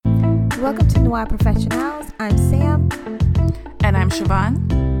Welcome to Noir Professionals. I'm Sam. And I'm Shavon.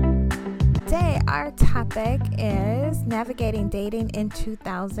 Today, our topic is navigating dating in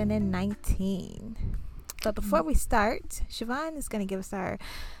 2019. But before we start, Shavon is going to give us our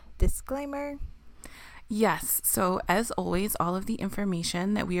disclaimer. Yes, so as always, all of the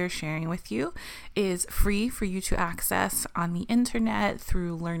information that we are sharing with you is free for you to access on the internet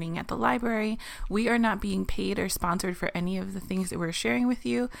through learning at the library. We are not being paid or sponsored for any of the things that we're sharing with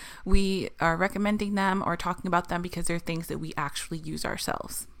you. We are recommending them or talking about them because they're things that we actually use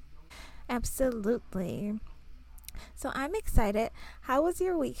ourselves. Absolutely. So I'm excited. How was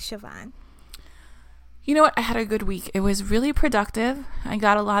your week, Shavon? You know what? I had a good week. It was really productive. I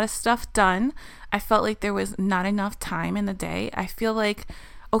got a lot of stuff done. I felt like there was not enough time in the day. I feel like,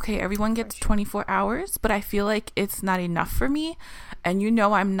 okay, everyone gets 24 hours, but I feel like it's not enough for me. And you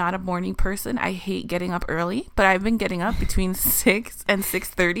know I'm not a morning person. I hate getting up early, but I've been getting up between 6 and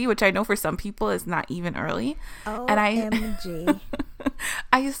 6:30, which I know for some people is not even early. OMG.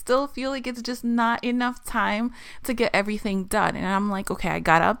 I still feel like it's just not enough time to get everything done. And I'm like, okay, I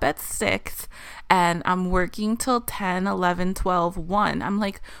got up at 6 and I'm working till 10, 11, 12, 1. I'm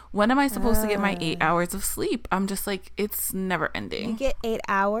like, when am I supposed to get my 8 hours of sleep? I'm just like, it's never ending. You get 8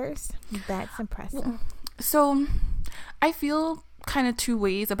 hours? That's impressive. So I feel kind of two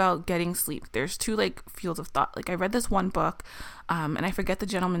ways about getting sleep. There's two fields of thought. I read this one book and I forget the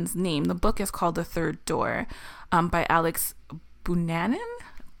gentleman's name. The book is called The Third Door by Alex Bunyan.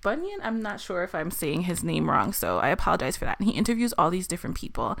 I'm not sure if I'm saying his name wrong, so I apologize for that. And he interviews all these different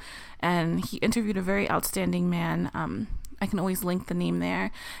people, and he interviewed a very outstanding man. I can always link the name there.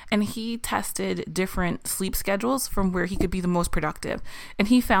 And he tested different sleep schedules from where he could be the most productive. And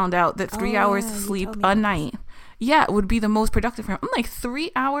he found out that 3 hours of sleep a night, would be the most productive for him. I'm like, 3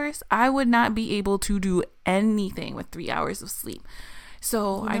 hours? I would not be able to do anything with 3 hours of sleep.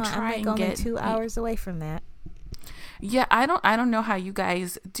 So I try and get 2 hours away from that. Yeah, I don't know how you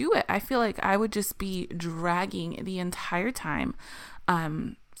guys do it. I feel like I would just be dragging the entire time.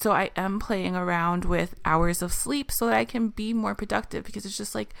 So I am playing around with hours of sleep so that I can be more productive, because it's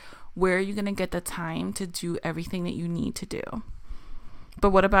just like, where are you going to get the time to do everything that you need to do?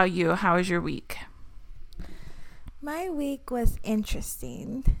 But what about you? How was your week? My week was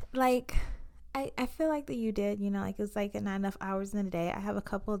interesting. I feel like that you did, it was not enough hours in a day. I have a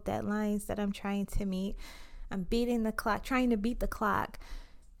couple of deadlines that I'm trying to meet. I'm beating the clock, trying to beat the clock,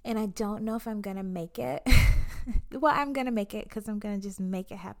 and I don't know if I'm going to make it. Well, I'm going to make it because I'm going to just make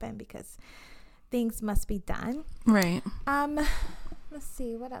it happen because things must be done. Right. Let's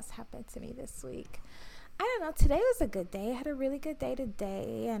see, what else happened to me this week? I don't know. Today was a good day. I had a really good day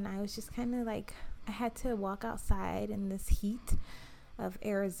today, and I was just kind of I had to walk outside in this heat of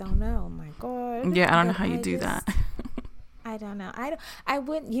Arizona. Oh, my God. Yeah, I don't know how you do that. I don't know. I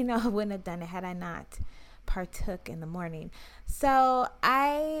wouldn't have done it had I not partook in the morning. So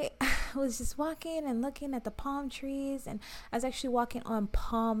I was just walking and looking at the palm trees, and I was actually walking on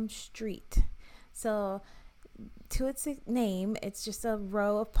Palm Street. So to its name, it's just a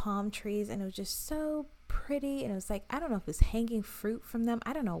row of palm trees, and it was just so pretty. And it was I don't know if it was hanging fruit from them.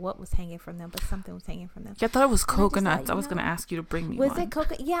 I don't know what was hanging from them, but something was hanging from them. Yeah, I thought it was coconuts. I was going to ask you to bring me one. Was it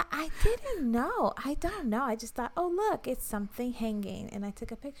coconut? Yeah, I didn't know. I don't know. I just thought, oh, look, it's something hanging. And I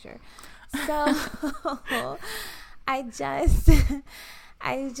took a picture. So I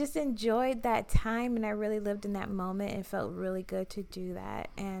just enjoyed that time, and I really lived in that moment. It felt really good to do that.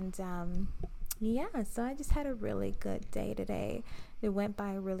 And so I just had a really good day today. It went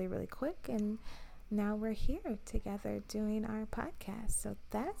by really, really quick, and now we're here together doing our podcast. So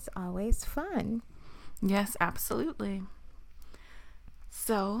that's always fun. Yes, absolutely.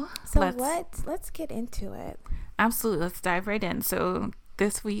 So let's get into it. Absolutely. Let's dive right in. So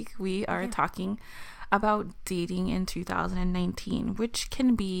this week we are talking about dating in 2019, which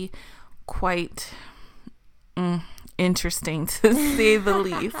can be quite interesting to say the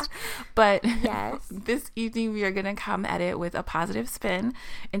least. But yes, this evening we are going to come at it with a positive spin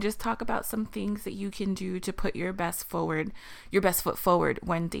and just talk about some things that you can do to put your best foot forward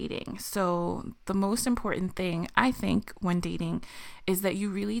when dating. So the most important thing, I think, when dating is that you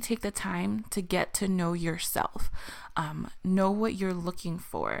really take the time to get to know yourself, know what you're looking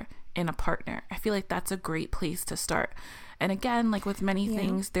for in a partner. I feel like that's a great place to start. And again, with many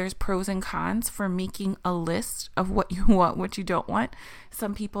things, there's pros and cons for making a list of what you want, what you don't want.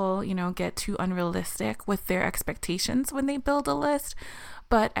 Some people, get too unrealistic with their expectations when they build a list.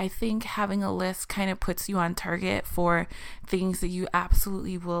 But I think having a list kind of puts you on target for things that you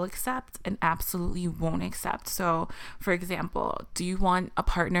absolutely will accept and absolutely won't accept. So, for example, do you want a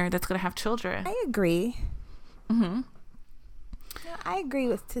partner that's going to have children? I agree. Mm-hmm. Yeah, I agree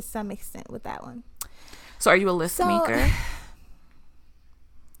with to some extent with that one. So are you a list maker?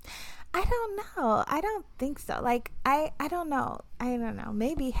 I don't know. I don't think so. Like, I don't know. I don't know.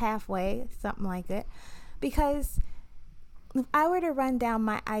 Maybe halfway, something like that. Because if I were to run down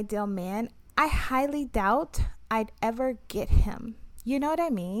my ideal man, I highly doubt I'd ever get him. You know what I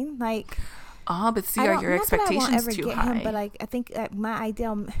mean? Like, but see, are your expectations too high? Him, but like, I think my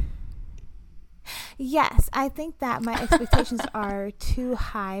ideal. Yes, I think that my expectations are too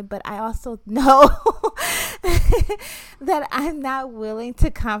high, but I also know that I'm not willing to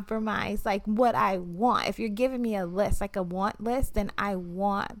compromise like what I want. If you're giving me a list, like a want list, then I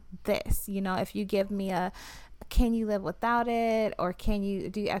want this. You know, if you give me a can you live without it, or do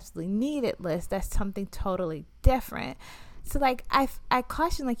you absolutely need it list, that's something totally different. So like I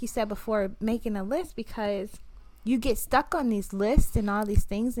caution, like you said before, making a list, because you get stuck on these lists and all these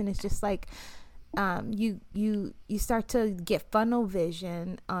things, and it's just like you start to get funnel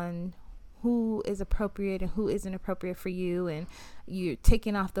vision on who is appropriate and who isn't appropriate for you, and you're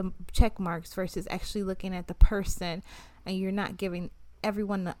taking off the check marks versus actually looking at the person, and you're not giving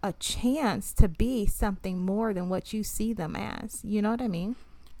everyone a chance to be something more than what you see them as. You know what I mean?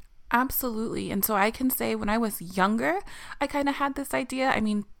 Absolutely. And so I can say when I was younger, I kind of had this idea. I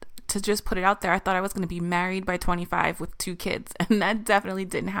mean, to just put it out there, I thought I was going to be married by 25 with 2 kids, and that definitely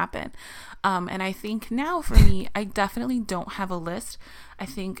didn't happen. And I think now for me, I definitely don't have a list. I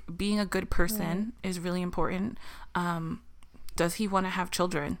think being a good person is really important. Does he want to have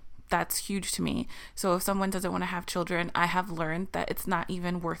children? That's huge to me. So if someone doesn't want to have children, I have learned that it's not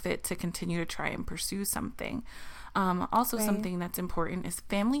even worth it to continue to try and pursue something. Something that's important is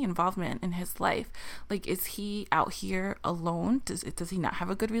family involvement in his life. Like, is he out here alone? Does he not have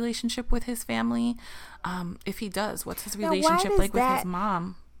a good relationship with his family? If he does, what's his relationship like with his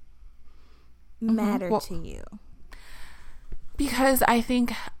mom? Matter to you? Because I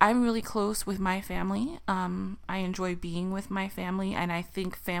think I'm really close with my family. I enjoy being with my family, and I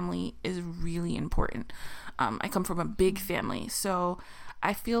think family is really important. I come from a big family, so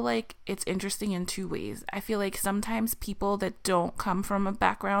I feel like it's interesting in 2 ways. I feel like sometimes people that don't come from a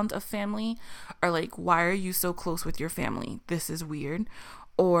background of family are like, why are you so close with your family? This is weird.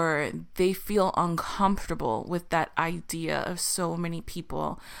 Or they feel uncomfortable with that idea of so many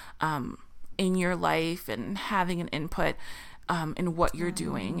people in your life and having an input in what you're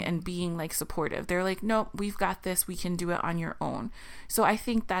doing and being like supportive. They're like, nope, we've got this. We can do it on your own. So I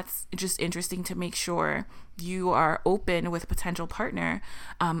think that's just interesting to make sure you are open with a potential partner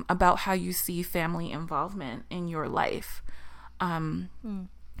about how you see family involvement in your life.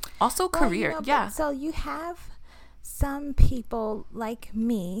 Also career. So you have some people like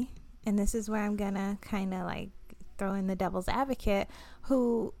me, and this is where I'm going to kind of like throw in the devil's advocate,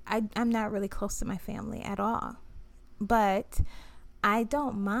 who I'm not really close to my family at all. But I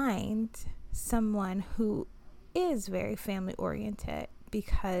don't mind someone who is very family oriented,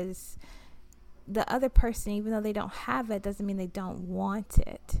 because the other person, even though they don't have it, doesn't mean they don't want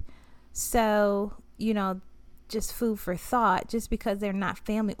it. So, just food for thought. Just because they're not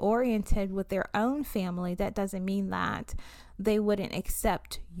family oriented with their own family, that doesn't mean that they wouldn't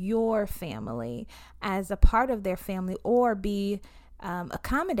accept your family as a part of their family or be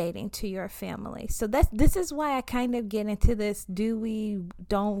accommodating to your family. So this is why I kind of get into this, do we,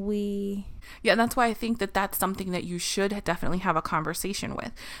 don't we? Yeah, that's why I think that that's something that you should definitely have a conversation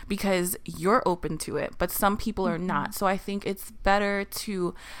with, because you're open to it, but some people are not. So I think it's better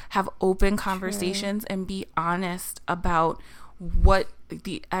to have open conversations and be honest about what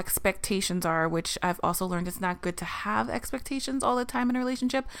the expectations are, which I've also learned it's not good to have expectations all the time in a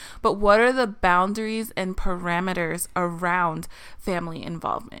relationship, but what are the boundaries and parameters around family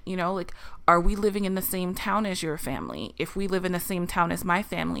involvement? Like, are we living in the same town as your family? If we live in the same town as my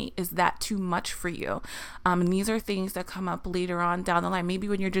family, is that too much for you? And these are things that come up later on down the line. Maybe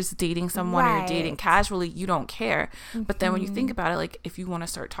when you're just dating someone or you're dating casually, you don't care. But then when you think about it, like if you want to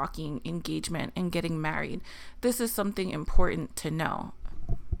start talking engagement and getting married, this is something important to know.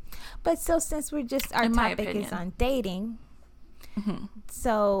 But so since our topic is on dating,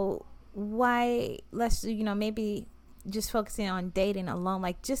 so why, let's, maybe just focusing on dating alone,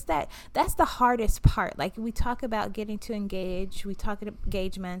 like just that's the hardest part. Like we talk about getting to engage, we talk about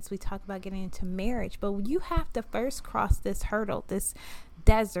engagements, we talk about getting into marriage, but you have to first cross this hurdle, this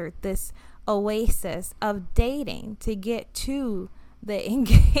desert, this oasis of dating to get to the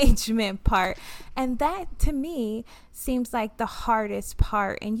engagement part. And that to me seems like the hardest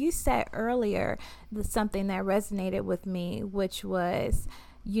part. And you said earlier something that resonated with me, which was,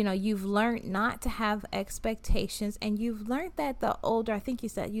 you've learned not to have expectations, and you've learned that the older, I think you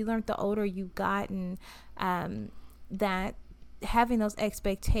said you learned the older you've gotten, that having those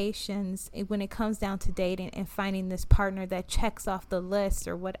expectations when it comes down to dating and finding this partner that checks off the list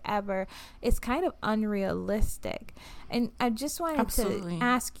or whatever, it's kind of unrealistic. And I just wanted to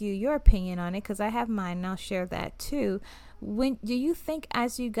ask you your opinion on it, because I have mine and I'll share that too. When do you think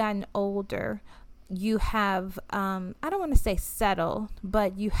as you've gotten older, you have, I don't want to say settle,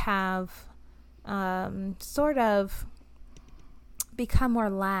 but you have sort of become more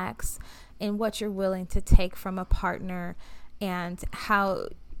lax in what you're willing to take from a partner and how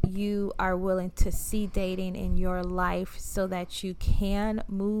you are willing to see dating in your life so that you can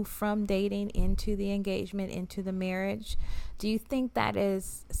move from dating into the engagement, into the marriage? Do you think that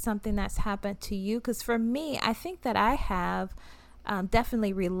is something that's happened to you? Because for me, I think that I have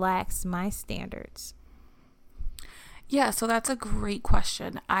definitely relaxed my standards. Yeah, so that's a great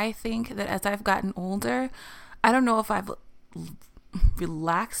question. I think that as I've gotten older, I don't know if I've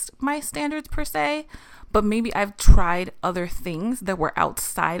relaxed my standards per se, but maybe I've tried other things that were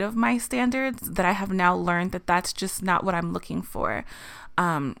outside of my standards that I have now learned that that's just not what I'm looking for.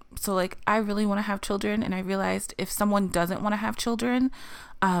 So like, I really want to have children, and I realized if someone doesn't want to have children,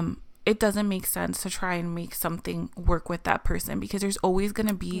 it doesn't make sense to try and make something work with that person, because there's always going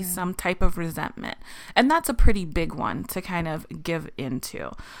to be some type of resentment. And that's a pretty big one to kind of give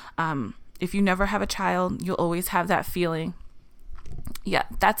into. If you never have a child, you'll always have that feeling. Yeah,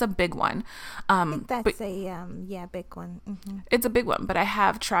 that's a big one. I think that's a big one. Mm-hmm. It's a big one, but I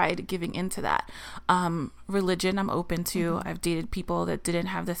have tried giving into that. Religion, I'm open to. Mm-hmm. I've dated people that didn't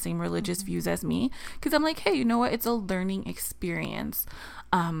have the same religious views as me, because I'm like, hey, you know what? It's a learning experience.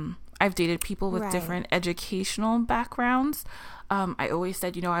 I've dated people with different educational backgrounds. I always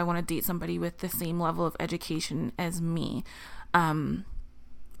said, I want to date somebody with the same level of education as me.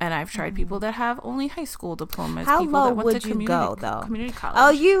 And I've tried people that have only high school diplomas. How people low that went would to you go, though? Community college.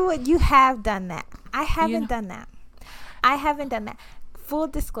 Oh, you have done that. I haven't done that. I haven't done that. Full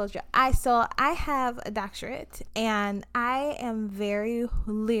disclosure, I have a doctorate, and I am very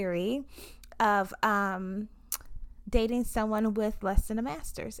leery of dating someone with less than a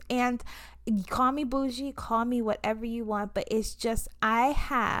master's. And call me bougie, call me whatever you want, but it's just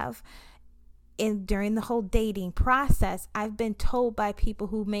during the whole dating process, I've been told by people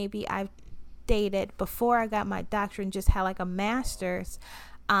who maybe I've dated before I got my doctorate and just had like a master's,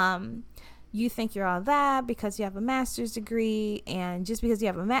 you think you're all that because you have a master's degree, and just because you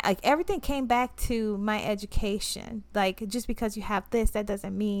have like everything came back to my education. Like, just because you have this, that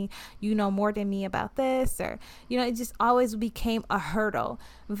doesn't mean you know more than me about this, or it just always became a hurdle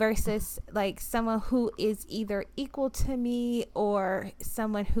versus like someone who is either equal to me or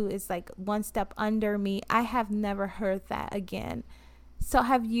someone who is like one step under me. I have never heard that again. So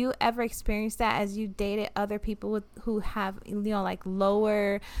have you ever experienced that as you dated other people who have, like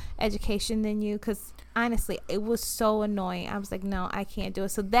lower education than you? Because honestly, it was so annoying. I was like, no, I can't do it.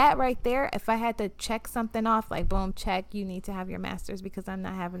 So that right there, if I had to check something off, like boom, check, you need to have your master's, because I'm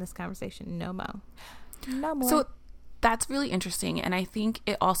not having this conversation no more. So that's really interesting. And I think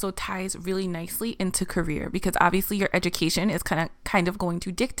it also ties really nicely into career, because obviously your education is kind of going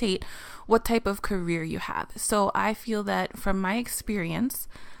to dictate what type of career you have. So I feel that from my experience,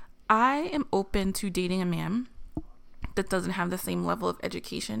 I am open to dating a man that doesn't have the same level of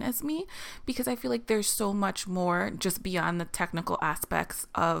education as me, because I feel like there's so much more just beyond the technical aspects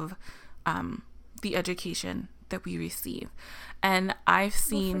of the education that we receive. And I've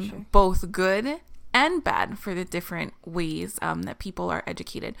seen both good and bad for the different ways that people are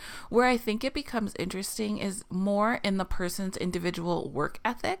educated. Where I think it becomes interesting is more in the person's individual work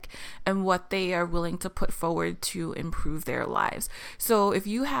ethic and what they are willing to put forward to improve their lives. So if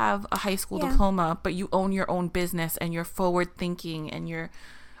you have a high school diploma, but you own your own business and you're forward thinking and you're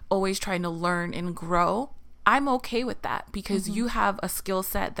always trying to learn and grow, I'm okay with that, because you have a skill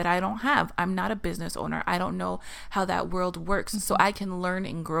set that I don't have. I'm not a business owner. I don't know how that world works. So I can learn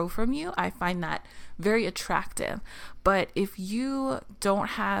and grow from you. I find that very attractive. But if you don't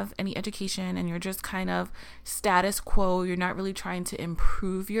have any education and you're just kind of status quo, you're not really trying to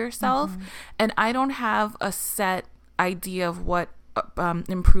improve yourself. And I don't have a set idea of what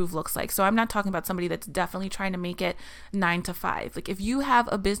improve looks like. So I'm not talking about somebody that's definitely trying to make it 9 to 5. Like, if you have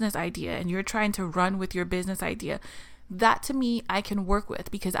a business idea and you're trying to run with your business idea, that to me I can work with,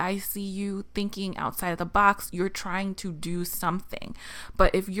 because I see you thinking outside of the box. You're trying to do something.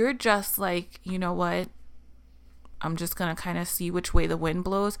 But if you're just like, you know what, I'm just gonna kind of see which way the wind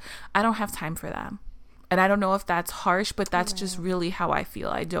blows, I don't have time for that. And I don't know if that's harsh, but that's just really how I feel.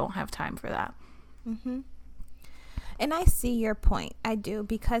 I don't have time for that. And I see your point. I do,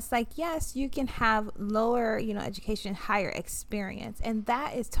 because like, yes, you can have lower, education, higher experience, and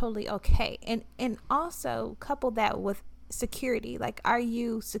that is totally okay. And also couple that with security? Like, are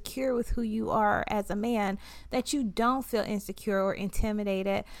you secure with who you are as a man, that you don't feel insecure or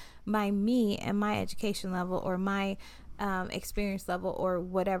intimidated by me and my education level or my experience level or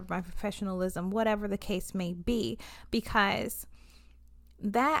whatever, my professionalism, whatever the case may be? Because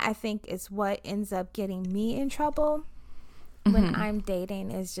that, I think, is what ends up getting me in trouble when I'm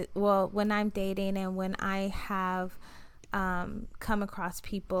dating, is just, well, when I'm dating and when I have come across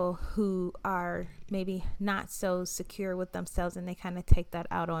people who are maybe not so secure with themselves, and they kind of take that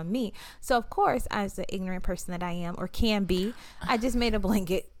out on me. So of course, as the ignorant person that I am, or can be, I just made a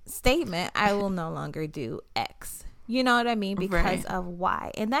blanket statement: I will no longer do X. You know what I mean? Because of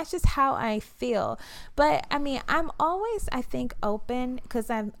why. And that's just how I feel. But I mean, I'm always, I think, open, because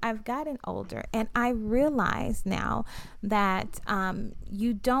I've gotten older, and I realize now that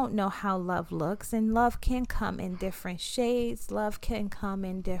you don't know how love looks, and love can come in different shades. Love can come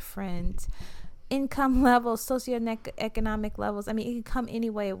in different income levels, socioeconomic levels. I mean, it can come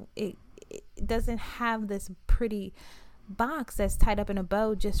anyway. It doesn't have this pretty box that's tied up in a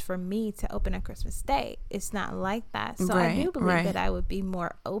bow just for me to open on Christmas Day. It's not like that. So I do believe that I would be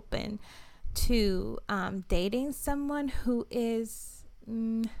more open to dating someone who is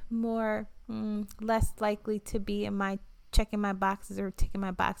less likely to be in my checking my boxes or ticking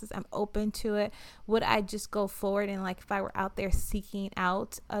my boxes. I'm open to it. Would I just go forward and, like, if I were out there seeking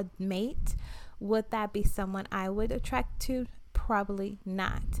out a mate, would that be someone I would attract to? Probably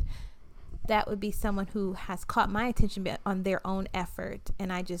not. That would be someone who has caught my attention on their own effort,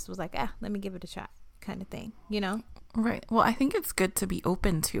 and I just was like, let me give it a shot, kind of thing, you know? Right. Well, I think it's good to be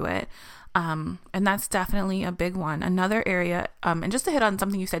open to it. And that's definitely a big one. Another area, and just to hit on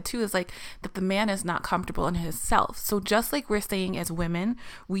something you said too, is like that the man is not comfortable in himself. So just like we're saying as women,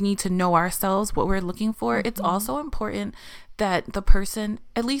 we need to know ourselves, what we're looking for. It's also important that the person,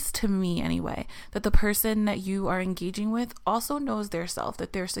 at least to me anyway, that the person that you are engaging with also knows their self,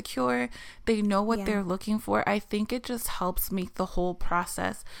 that they're secure, they know what they're looking for. I think it just helps make the whole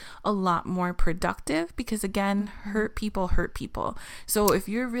process a lot more productive, because again, hurt people. So if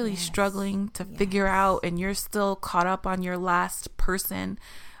you're really struggling to figure out, and you're still caught up on your last person,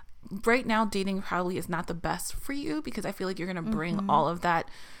 right now dating probably is not the best for you, because I feel like you're going to bring all of that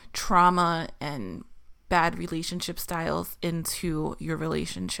trauma and bad relationship styles into your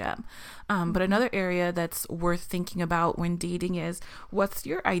relationship. But another area that's worth thinking about when dating is, what's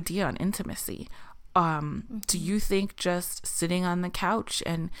your idea on intimacy? Do you think just sitting on the couch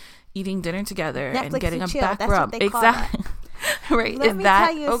and eating dinner together Netflix and getting a chill, back that's rub, exactly right? Let is me that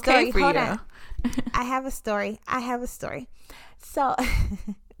tell you a okay story. for Hold you? on. I have a story. So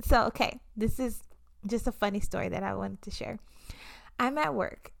okay, this is just a funny story that I wanted to share. I'm at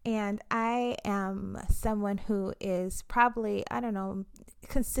work, and I am someone who is probably, I don't know,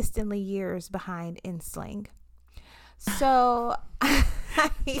 consistently years behind in slang. So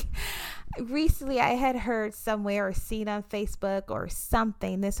recently I had heard somewhere or seen on Facebook or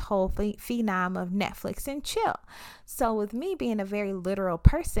something, this whole phenom of Netflix and chill. So with me being a very literal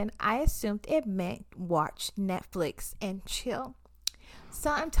person, I assumed it meant watch Netflix and chill. So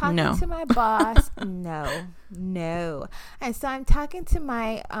I'm talking to my boss. No. And so I'm talking to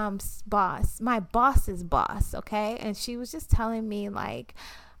my my boss's boss, okay? And she was just telling me, like,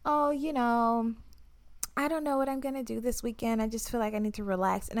 oh, you know, I don't know what I'm going to do this weekend. I just feel like I need to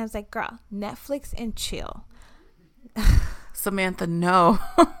relax. And I was like, girl, Netflix and chill. Samantha, no.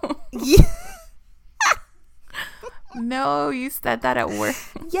 Yeah. No, you said that at work.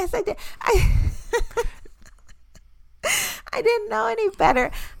 Yes, I did. I didn't know any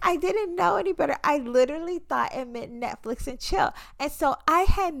better. I literally thought it meant Netflix and chill. And so I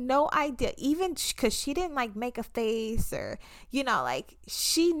had no idea, even because she didn't like make a face or, you know, like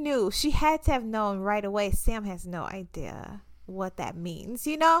she knew. She had to have known right away. Sam has no idea what that means,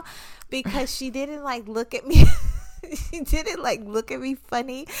 you know, because she didn't like look at me. She didn't like look at me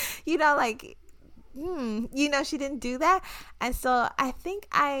funny, you know, like, you know, she didn't do that. And so I think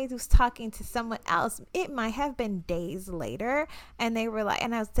I was talking to someone else. It might have been days later, and they were like,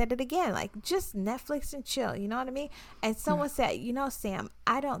 and I said it again, like, just Netflix and chill, you know what I mean? And someone said, you know, Sam,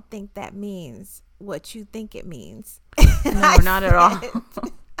 I don't think that means what you think it means. No, not at all.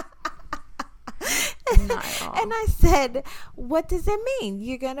 Not at all. And I said, what does it mean?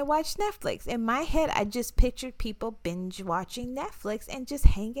 You're going to watch Netflix? In my head, I just pictured people binge watching Netflix and just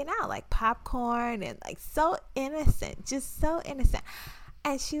hanging out, like popcorn and like so innocent, just so innocent.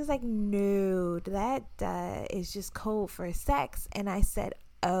 And she was like, no, that is just code for sex. And I said,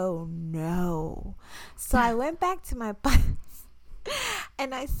 oh no. So I went back to my boss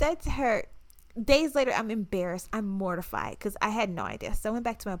and I said to her, days later, I'm embarrassed. I'm mortified because I had no idea. So I went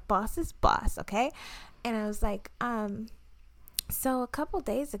back to my boss's boss, okay? And I was like, So a couple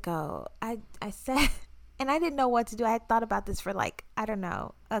days ago, I said, and I didn't know what to do. I had thought about this for like, I don't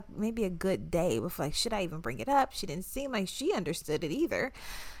know, maybe a good day before, like, should I even bring it up? She didn't seem like she understood it either,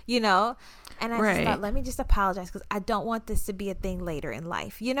 you know? And I just thought, let me just apologize, because I don't want this to be a thing later in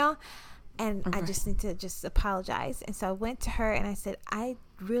life, you know? And I just need to just apologize. And so I went to her and I said, I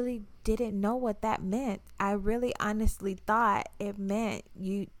really didn't know what that meant. I really honestly thought it meant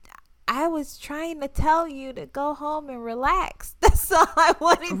I was trying to tell you to go home and relax. That's all I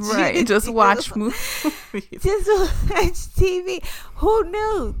wanted you to just do. Watch movies. Just watch TV. Who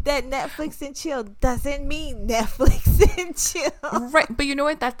knew that Netflix and chill doesn't mean Netflix and chill? Right. But you know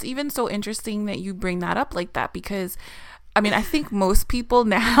what? That's even so interesting that you bring that up like that, because I mean, I think most people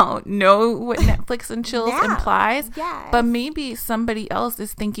now know what Netflix and chills implies, but maybe somebody else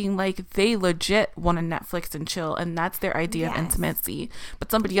is thinking like they legit want a Netflix and chill, and that's their idea of intimacy. But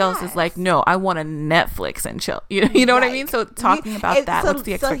somebody else is like, no, I want a Netflix and chill. You know what I mean? So talking about that, what's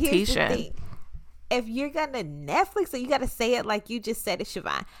the expectation? If you're gonna Netflix, so you gotta say it like you just said it,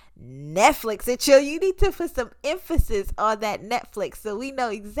 Shavon. Netflix and chill. You need to put some emphasis on that Netflix, so we know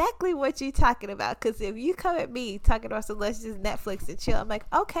exactly what you're talking about. Because if you come at me talking about, so let's just Netflix and chill, I'm like,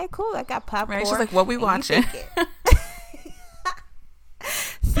 okay, cool. I got popcorn. Right? She's like, what we watching?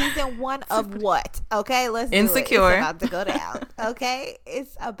 Season 1 of what? Okay, let's Insecure. Do it. It's about to go down. Okay,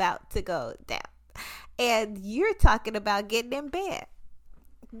 it's about to go down, and you're talking about getting in bed.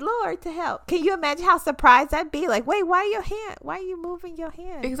 Lord to help. Can you imagine how surprised I'd be? Like, wait, why are you moving your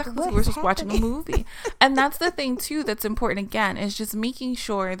hand? Exactly. We're just watching a movie. And that's the thing too that's important, again, is just making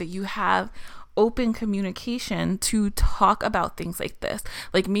sure that you have open communication to talk about things like this.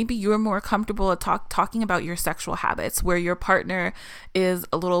 Like maybe you're more comfortable at talking about your sexual habits, where your partner is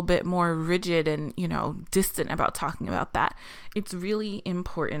a little bit more rigid and, distant about talking about that. It's really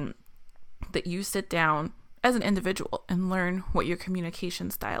important that you sit down as an individual and learn what your communication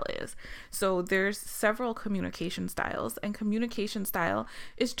style is. So there's several communication styles, and communication style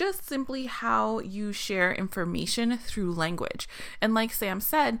is just simply how you share information through language. And like Sam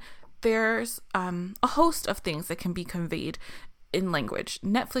said, there's a host of things that can be conveyed in language.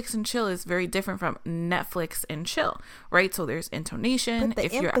 Netflix and chill is very different from Netflix and chill, right? So there's intonation. Put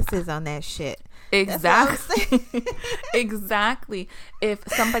the emphasis on that shit. Exactly. Exactly. If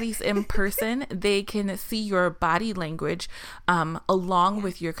somebody's in person, they can see your body language along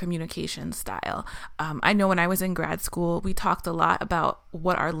with your communication style. I know when I was in grad school, we talked a lot about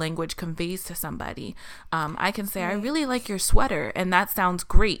what our language conveys to somebody. I can say, I really like your sweater, and that sounds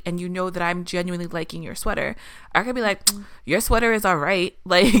great, and you know that I'm genuinely liking your sweater. I could be like, your sweater is all right.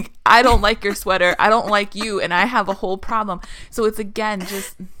 Like, I don't like your sweater. I don't like you, and I have a whole problem. So it's, again,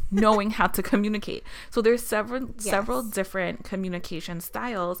 just knowing how to communicate. So there's several different communication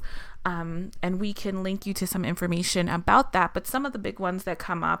styles, and we can link you to some information about that. But some of the big ones that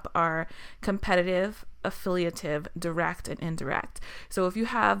come up are competitive, affiliative, direct, and indirect. So if you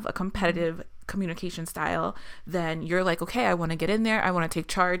have a competitive communication style, then you're like, okay, I want to get in there. I want to take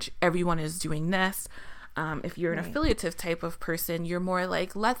charge. Everyone is doing this. If you're an affiliative type of person, you're more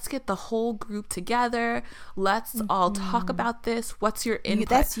like, let's get the whole group together. Let's all talk about this. What's your input?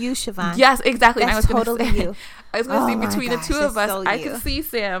 That's you, Shavon. Yes, exactly. That's totally you. I was going to say, between the two of us, I could see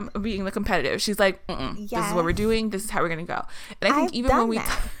Sam being the competitive. She's like, this is what we're doing. This is how we're going to go. And I think even when we,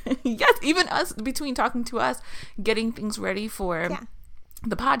 yes, even us, between talking to us, getting things ready for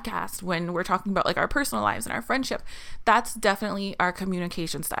the podcast, when we're talking about like our personal lives and our friendship, that's definitely our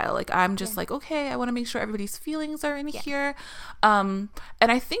communication style. Like, I'm just like, okay, I want to make sure everybody's feelings are in here. And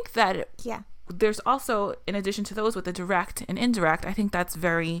I think that there's also, in addition to those with the direct and indirect, I think that's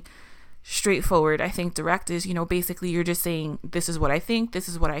very straightforward. I think direct is, basically you're just saying, this is what I think, this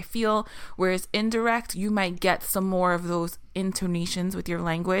is what I feel. Whereas indirect, you might get some more of those intonations with your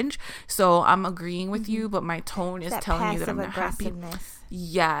language. So I'm agreeing with you, but my tone is telling you that I'm not happy.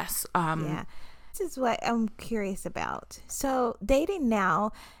 Yes. This is what I'm curious about. So dating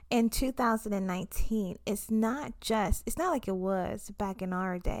now in 2019, it's not like it was back in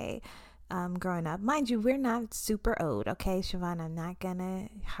our day. Growing up, mind you, we're not super old, okay, Shavon? I'm not gonna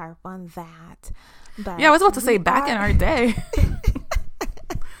harp on that. But I was about to say back in our day.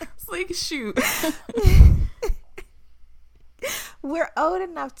 It's like, shoot. We're old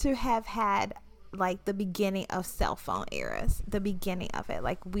enough to have had like the beginning of cell phone eras, the beginning of it.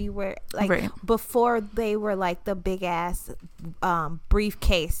 Like we were like before they were like the big ass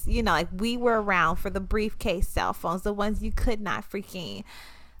briefcase. Like we were around for the briefcase cell phones, the ones you could not freaking.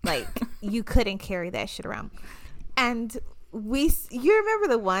 Like, you couldn't carry that shit around. And you remember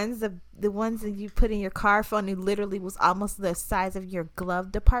the ones that you put in your car phone, it literally was almost the size of your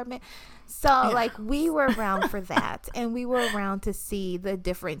glove department. So like we were around for that, and we were around to see the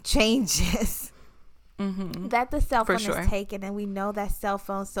different changes that the cell phone has taken. And we know that cell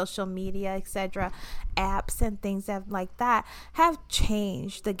phones, social media, etc., apps and things like that have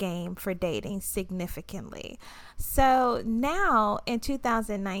changed the game for dating significantly. So now in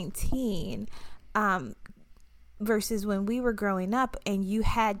 2019, versus when we were growing up, and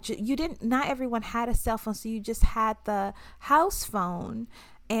not everyone had a cell phone, so you just had the house phone,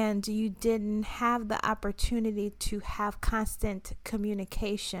 and you didn't have the opportunity to have constant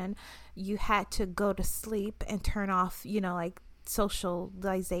communication. You had to go to sleep and turn off, like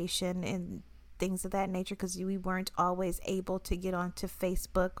socialization and things of that nature, because we weren't always able to get onto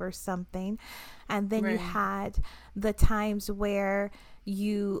Facebook or something. And then you had the times where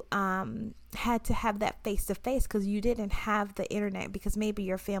you had to have that face-to-face, because you didn't have the internet, because maybe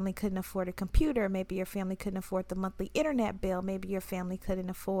your family couldn't afford a computer, maybe your family couldn't afford the monthly internet bill, maybe your family couldn't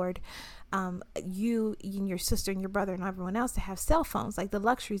afford you and your sister and your brother and everyone else to have cell phones. Like the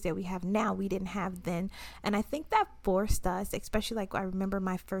luxuries that we have now, we didn't have then. And I think that forced us, especially like I remember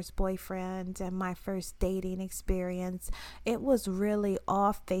my first boyfriend and my first dating experience, it was really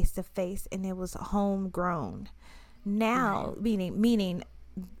all face-to-face, and it was homegrown. Now, meaning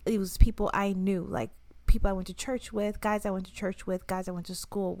it was people I knew, like people I went to church with, guys I went to church with, guys I went to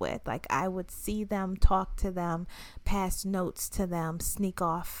school with. Like I would see them, talk to them, pass notes to them, sneak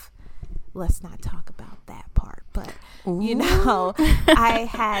off. Let's not talk about that part, but I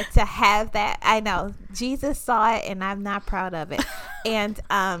had to have that. I know Jesus saw it, and I'm not proud of it. And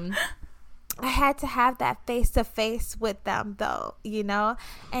I had to have that face-to-face with them, though,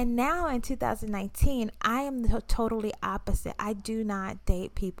 and now in 2019, I am the totally opposite. I do not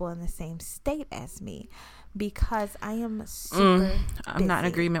date people in the same state as me, because I am super I'm not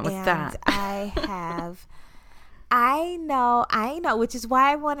in agreement with that. I know, which is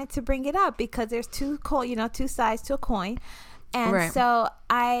why I wanted to bring it up, because there's two sides to a coin. And so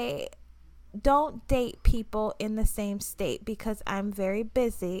I don't date people in the same state, because I'm very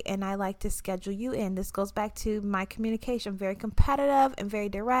busy and I like to schedule you in. This goes back to my communication. I'm very competitive and very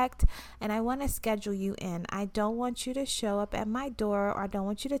direct, and I want to schedule you in. I don't want you to show up at my door, or I don't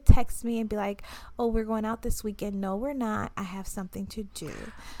want you to text me and be like, oh, we're going out this weekend. No, we're not. I have something to do.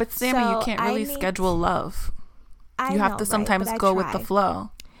 But Sammy, you can't really schedule love. You have to sometimes go with the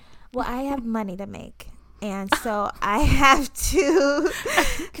flow. Well, I have money to make. And so I have to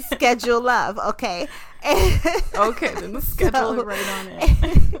schedule love, okay? Okay, then schedule it right on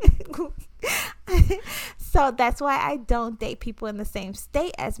it. So that's why I don't date people in the same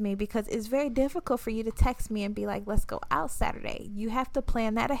state as me, because it's very difficult for you to text me and be like, let's go out Saturday. You have to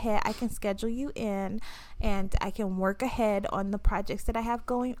plan that ahead. I can schedule you in, and I can work ahead on the projects that I have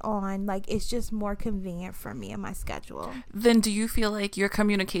going on. Like, it's just more convenient for me and my schedule. Then do you feel like your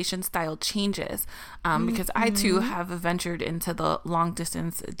communication style changes? Because I too have ventured into the long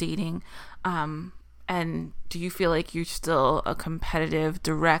distance dating. And do you feel like you're still a competitive,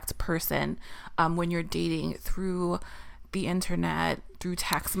 direct person when you're dating through the internet, through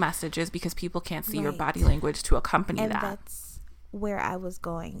text messages, because people can't see your body language to accompany that? And that's where I was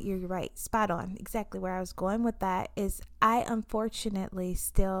going. You're right. Spot on. Exactly where I was going with that is I unfortunately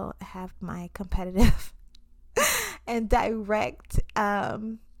still have my competitive and direct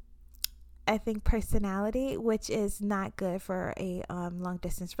I think personality, which is not good for a long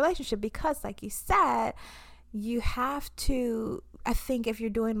distance relationship, because like you said, you have to, I think if you're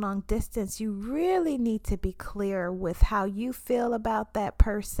doing long distance, you really need to be clear with how you feel about that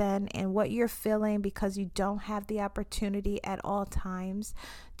person and what you're feeling, because you don't have the opportunity at all times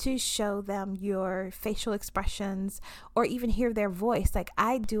to show them your facial expressions or even hear their voice. Like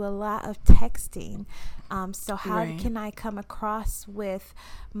I do a lot of texting. So how can I come across with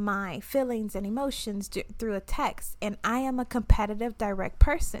my feelings and emotions through a text? And I am a competitive, direct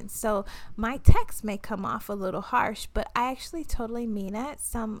person. So my text may come off a little harsh, but I actually totally mean it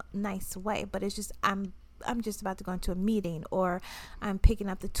some nice way. But it's just, I'm just about to go into a meeting, or I'm picking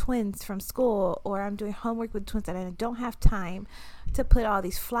up the twins from school, or I'm doing homework with twins, and I don't have time to put all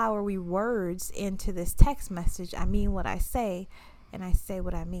these flowery words into this text message. I mean what I say, and I say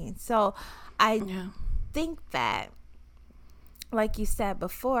what I mean. So I think that, like you said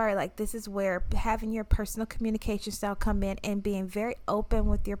before, like this is where having your personal communication style come in, and being very open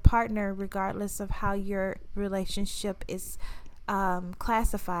with your partner, regardless of how your relationship is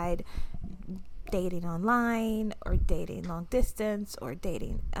classified, dating online or dating long distance or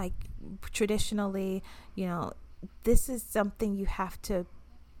dating like traditionally, this is something you have to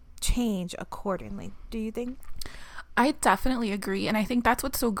change accordingly. Do you think? I definitely agree. And I think that's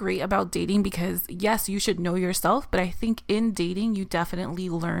what's so great about dating, because yes, you should know yourself, but I think in dating, you definitely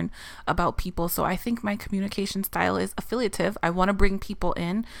learn about people. So I think my communication style is affiliative. I want to bring people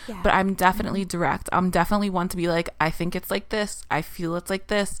in, but I'm definitely direct. I'm definitely one to be like, I think it's like this. I feel it's like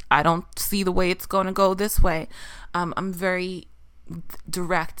this. I don't see the way it's going to go this way. I'm very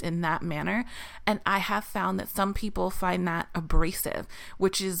direct in that manner, and I have found that some people find that abrasive,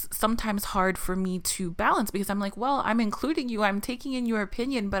 which is sometimes hard for me to balance, because I'm like, well, I'm including you, I'm taking in your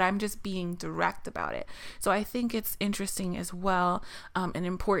opinion, but I'm just being direct about it. So I think it's interesting as well, and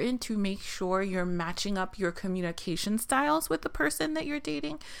important to make sure you're matching up your communication styles with the person that you're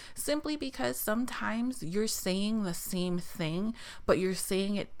dating, simply because sometimes you're saying the same thing, but you're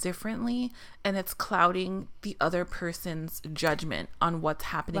saying it differently, and it's clouding the other person's judgment on what's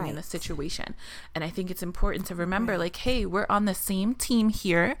happening in the situation. And I think it's important to remember, like, hey, we're on the same team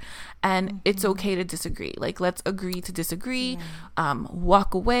here, and it's okay to disagree. Like, let's agree to disagree,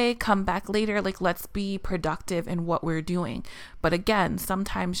 walk away, come back later. Like, let's be productive in what we're doing. But again,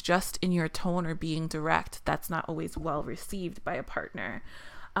 sometimes just in your tone or being direct, that's not always well received by a partner.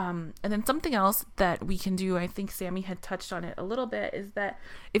 And then something else that we can do, I think Sammy had touched on it a little bit, is that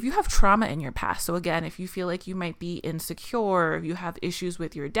if you have trauma in your past, so again, if you feel like you might be insecure, or you have issues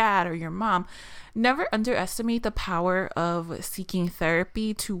with your dad or your mom, never underestimate the power of seeking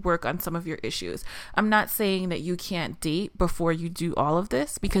therapy to work on some of your issues. I'm not saying that you can't date before you do all of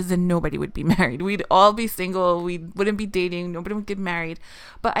this, because then nobody would be married. We'd all be single. We wouldn't be dating. Nobody would get married.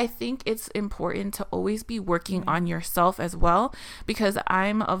 But I think it's important to always be working on yourself as well, because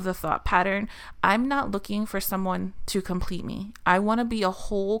I'm of the thought pattern, I'm not looking for someone to complete me. I want to be a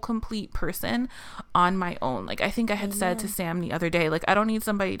whole, complete person on my own. Like, I think I had said to Sam the other day, like, I don't need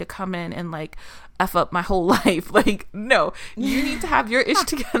somebody to come in and like F up my whole life. Like, no, you need to have your ish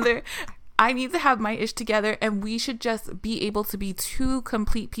together. I need to have my ish together, and we should just be able to be two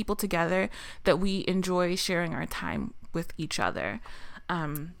complete people together that we enjoy sharing our time with each other.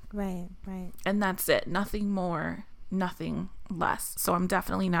 Right. And that's it. Nothing more, nothing less. So I'm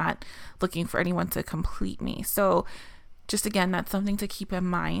definitely not looking for anyone to complete me. So just again, that's something to keep in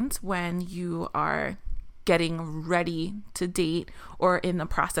mind when you are getting ready to date or in the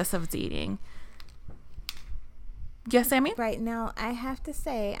process of dating. Yes, Sammy? Right now, I have to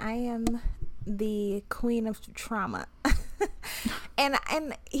say, I am the queen of trauma. and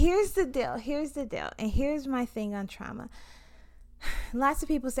here's the deal. And here's my thing on trauma. Lots of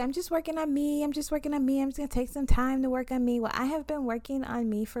people say, I'm just working on me. I'm just going to take some time to work on me. Well, I have been working on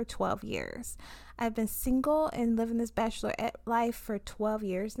me for 12 years. I've been single and living this bachelorette life for 12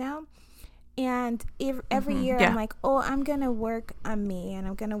 years now. And every year I'm like, oh, I'm going to work on me, and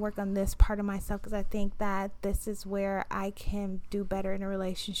I'm going to work on this part of myself, because I think that this is where I can do better in a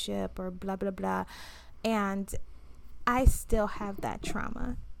relationship, or blah, blah, blah. And I still have that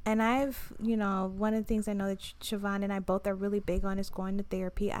trauma. And I've, one of the things I know that Shavon and I both are really big on is going to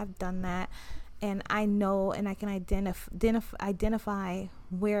therapy. I've done that, and I know, and I can identify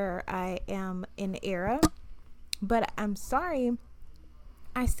where I am in error. But I'm sorry,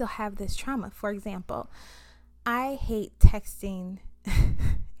 I still have this trauma. For example, I hate texting.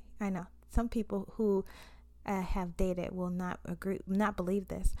 I know some people who have dated will not believe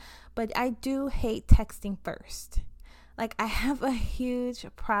this, but I do hate texting first. Like, I have a huge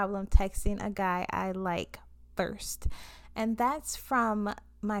problem texting a guy I like first. And that's from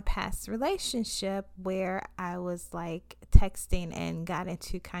my past relationship, where I was like texting and got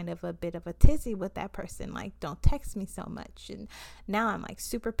into kind of a bit of a tizzy with that person. Like, don't text me so much. And now I'm like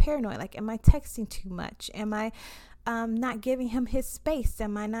super paranoid. Like, am I texting too much? Am I not giving him his space?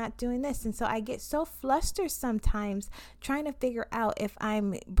 Am I not doing this? And so I get so flustered sometimes trying to figure out if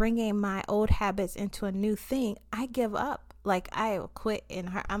I'm bringing my old habits into a new thing. I give up. Like, I will quit in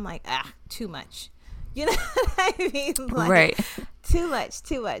her. I'm like, too much. You know what I mean? Like, right. Too much.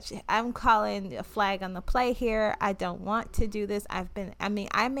 I'm calling a flag on the play here. I don't want to do this. I may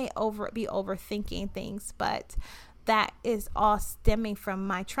be overthinking things, but that is all stemming from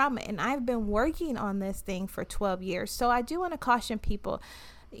my trauma. And I've been working on this thing for 12 years. So I do want to caution people,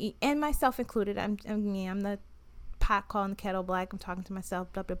 and myself included. I'm the pot calling the kettle black. I'm talking to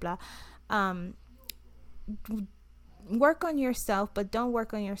myself, blah, blah, blah. Work on yourself, but don't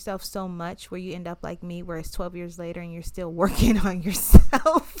work on yourself so much where you end up like me, where it's 12 years later and you're still working on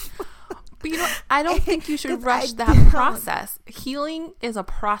yourself. But I don't think you should rush that process. Healing is a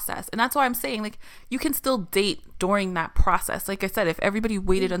process. And that's why I'm saying, like, you can still date during that process. Like I said, if everybody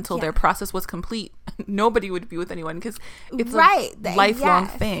waited until their process was complete, nobody would be with anyone, because it's a lifelong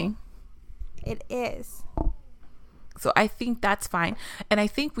thing. It is. So I think that's fine. And I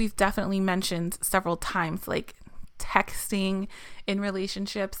think we've definitely mentioned several times, like, texting in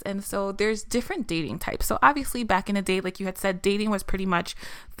relationships. And so there's different dating types. So obviously back in the day, like you had said, dating was pretty much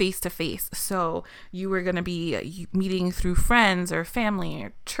face to face. So you were going to be meeting through friends or family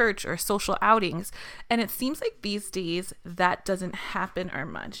or church or social outings. And it seems like these days that doesn't happen or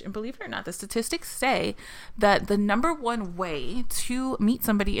much. And believe it or not, the statistics say that the number one way to meet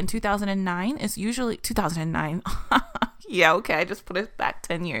somebody in 2009 is usually 2009. Yeah, okay, I just put it back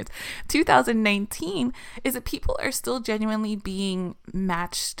 10 years. 2019 is that people are still genuinely being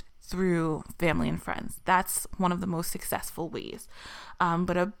matched through family and friends. That's one of the most successful ways.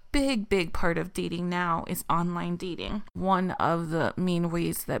 But a big part of dating now is online dating. One of the main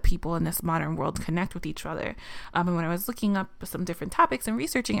ways that people in this modern world connect with each other. And when I was looking up some different topics and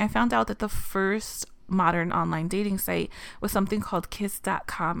researching, I found out that the first modern online dating site was something called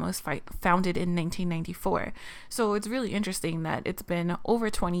kiss.com. It was founded in 1994. So it's really interesting that it's been over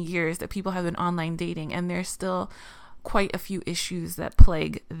 20 years that people have been online dating, and there's still quite a few issues that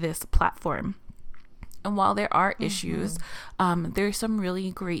plague this platform. And while there are issues, there's some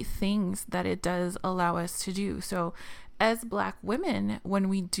really great things that it does allow us to do. So as Black women, when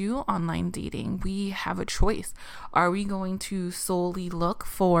we do online dating, we have a choice. Are we going to solely look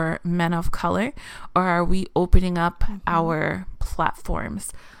for men of color, or are we opening up our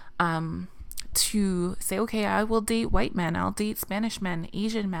platforms to say, okay, I will date white men, I'll date Spanish men,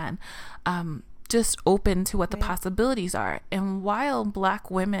 Asian men, just open to what the possibilities are. And while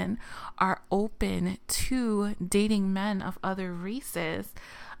Black women are open to dating men of other races,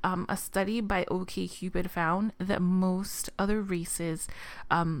 a study by OkCupid found that most other races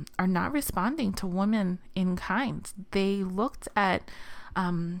are not responding to women in kind. They looked at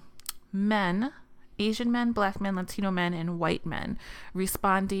men, Asian men, Black men, Latino men, and white men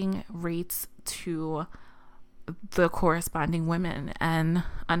responding rates to the corresponding women. And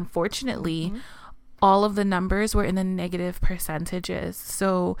unfortunately, all of the numbers were in the negative percentages.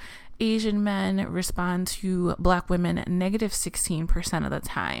 So Asian men respond to Black women negative 16% of the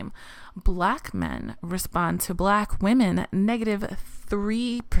time. Black men respond to Black women negative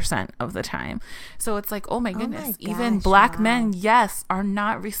 3% of the time. So it's like, oh my goodness, even Black men, yes, are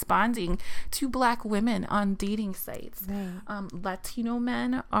not responding to Black women on dating sites. Latino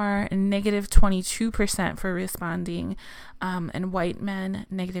men are negative 22% for responding, and white men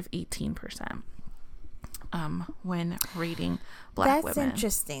negative 18%. When rating Black women. That's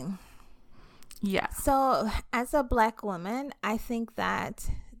interesting. Yeah. So as a Black woman, I think that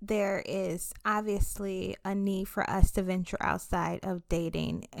there is obviously a need for us to venture outside of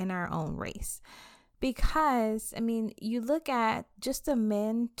dating in our own race. Because, I mean, you look at just the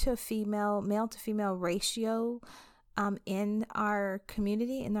male to female ratio in our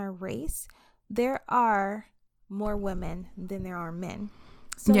community, in our race, there are more women than there are men.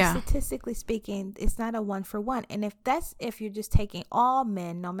 So statistically speaking, it's not a 1-for-1. And if you're just taking all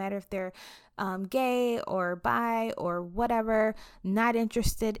men, no matter if they're gay or bi or whatever, not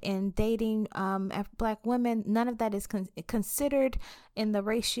interested in dating Black women, none of that is considered in the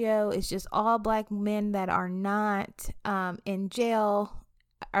ratio. It's just all Black men that are not in jail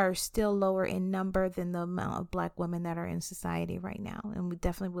are still lower in number than the amount of Black women that are in society right now. And we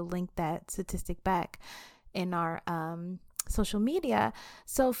definitely will link that statistic back in our social media.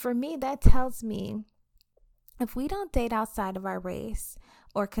 So for me, that tells me if we don't date outside of our race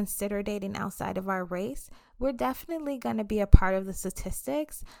or consider dating outside of our race, we're definitely going to be a part of the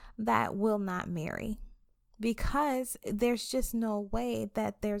statistics that will not marry, because there's just no way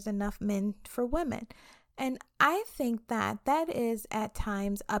that there's enough men for women. And I think that that is at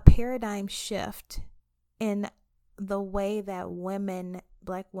times a paradigm shift in the way that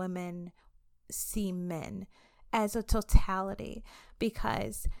Black women see men as a totality,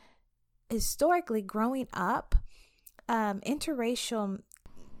 because historically growing up, interracial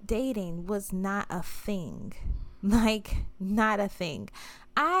dating was not a thing. Not a thing.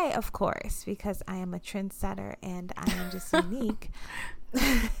 I, of course, because I am a trendsetter and I am just unique,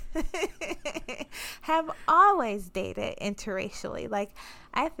 have always dated interracially. Like,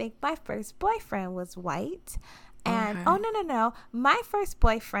 I think my first boyfriend was white, and no, my first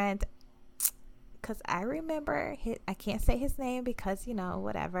boyfriend, because I remember I can't say his name because,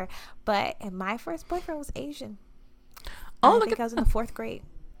 whatever, but my first boyfriend was Asian. I think I was in the 4th grade.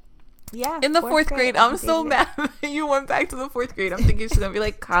 Yeah. In the 4th grade. I'm so mad you went back to the 4th grade. I'm thinking she's going to be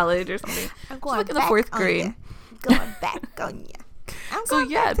like college or something. I'm going back in the 4th grade. Going back on you. I'm going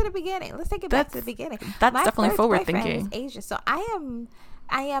back to the beginning. Let's take it back to the beginning. That's definitely forward thinking. Was Asian, so I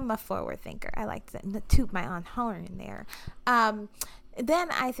am a forward thinker. I like to toot my own horn in there. Then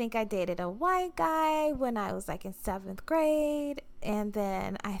I think I dated a white guy when I was like in 7th grade. And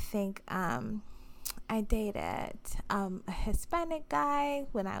then I think I I dated a Hispanic guy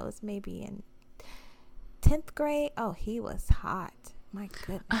when I was maybe in 10th grade. Oh, he was hot. My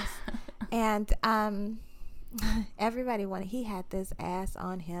goodness. And everybody wanted, he had this ass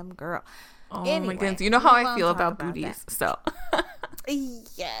on him, girl. Oh anyway, my goodness. You know how I feel about booties. So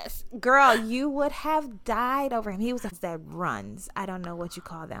yes, girl, you would have died over him. He was that runs. I don't know what you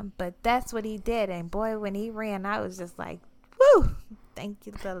call them, but that's what he did. And boy, when he ran, I was just like, woo, thank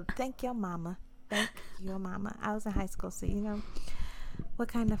you, mama. Thank you, mama. I was in high school, so you know what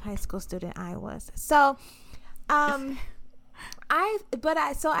kind of high school student I was. So I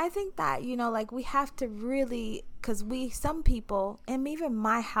think that, you know, like we have to really, because some people, and even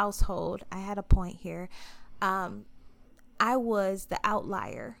my household, I had a point here. I was the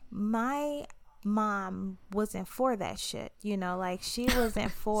outlier. My mom wasn't for that shit, you know, like she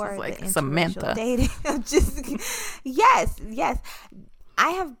wasn't for like the interracial Samantha dating. Just yes. I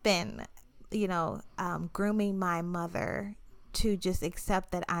have been, you know, grooming my mother to just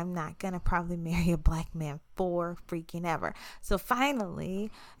accept that I'm not gonna probably marry a black man for freaking ever. So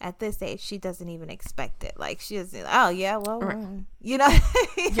finally, at this age, she doesn't even expect it. Like she's, oh yeah, well, right. You know.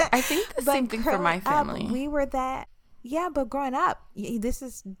 Yeah, I think the same thing for my family. We were that. Yeah, but growing up, this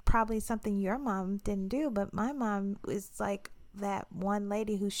is probably something your mom didn't do, but my mom was like that one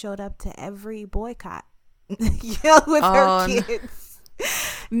lady who showed up to every boycott, you know, with her kids.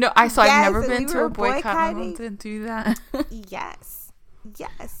 No, I've never been to a boycott. My mom didn't do that. Yes.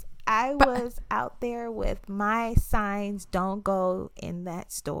 I was out there with my signs, don't go in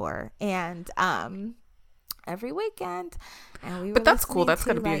that store, and every weekend. And we were. But that's cool. That's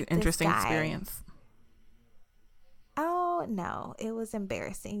going to be an interesting experience. Oh no, it was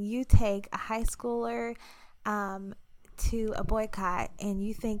embarrassing. You take a high schooler to a boycott and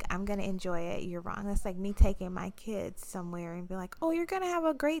you think I'm gonna enjoy it, you're wrong. That's like me taking my kids somewhere and be like, oh, you're gonna have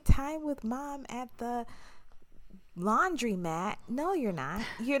a great time with mom at the laundromat. No, you're not.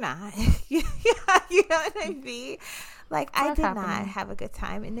 You know what I mean? Like, I did not have a good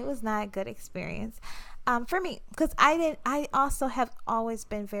time, and it was not a good experience for me, because I also have always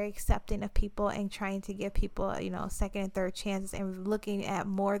been very accepting of people and trying to give people, you know, second and third chances and looking at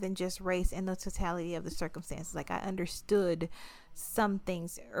more than just race and the totality of the circumstances. Like, I understood some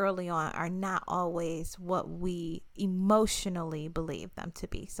things early on are not always what we emotionally believe them to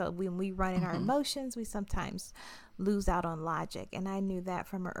be. So when we run in our emotions, we sometimes lose out on logic. And I knew that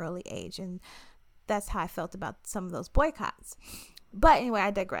from an early age. And that's how I felt about some of those boycotts. But anyway,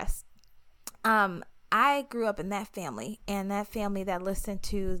 I digress. I grew up in that family, and that family that listened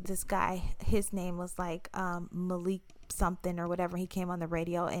to this guy, his name was like Malik something or whatever. He came on the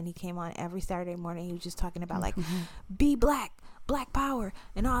radio, and he came on every Saturday morning. He was just talking about like be black power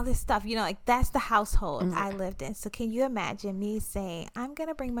and all this stuff, you know, like that's the household I lived in. So can you imagine me saying I'm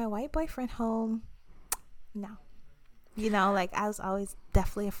gonna bring my white boyfriend home? No, you know, like I was always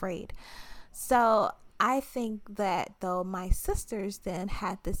definitely afraid. So I think that though my sisters then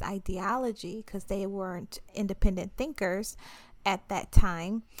had this ideology, because they weren't independent thinkers at that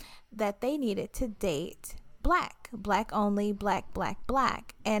time, that they needed to date black only, black.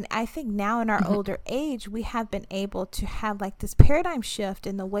 And I think now in our older age, we have been able to have like this paradigm shift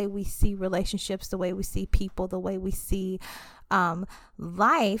in the way we see relationships, the way we see people, the way we see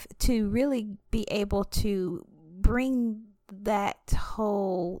life, to really be able to bring that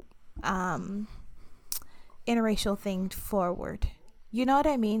whole interracial thing forward. You know what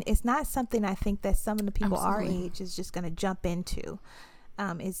I mean? It's not something I think that some of the people our age is just going to jump into.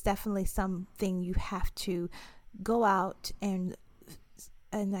 It's definitely something you have to go out and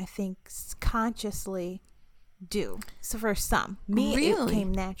I think consciously do. So for some, it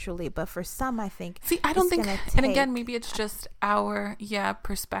came naturally, but for some, I think. See, I don't think, and again, maybe it's just our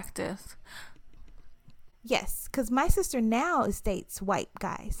perspective. Yes, because my sister now dates white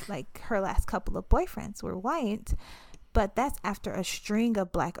guys. Like her last couple of boyfriends were white, but that's after a string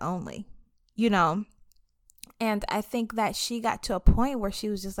of black only, you know. And I think that she got to a point where she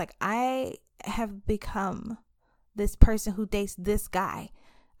was just like, I have become this person who dates this guy.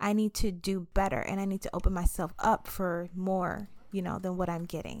 I need to do better, and I need to open myself up for more, you know, than what I'm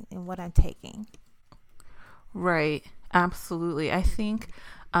getting and what I'm taking. Right. Absolutely. I think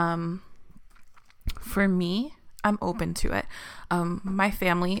for me, I'm open to it. My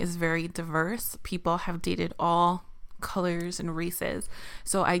family is very diverse. People have dated all colors and races.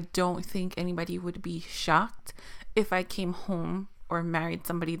 So I don't think anybody would be shocked if I came home or married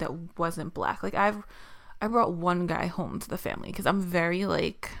somebody that wasn't black. Like I brought one guy home to the family because I'm very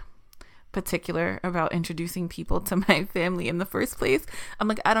like particular about introducing people to my family in the first place. I'm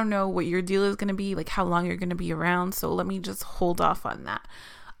like, I don't know what your deal is going to be, like how long you're going to be around. So let me just hold off on that.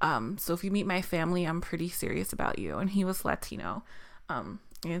 So if you meet my family, I'm pretty serious about you. And he was Latino. And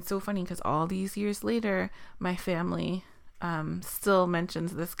it's so funny because all these years later, my family still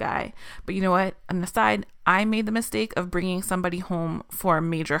mentions this guy. But you know what? On the side, I made the mistake of bringing somebody home for a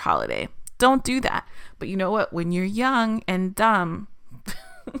major holiday. Don't do that. But you know what? When you're young and dumb,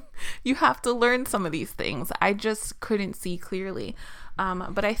 you have to learn some of these things. I just couldn't see clearly.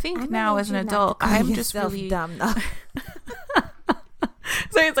 But I think now as an adult, I'm just really dumb though.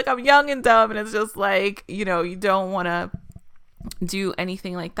 So it's like I'm young and dumb, and it's just like, you know, you don't want to do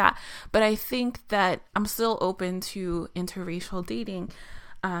anything like that. But I think that I'm still open to interracial dating.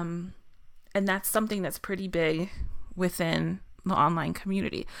 And that's something that's pretty big within the online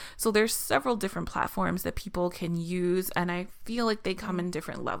community. So there's several different platforms that people can use, and I feel like they come in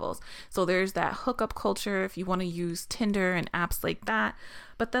different levels. So there's that hookup culture if you want to use Tinder and apps like that.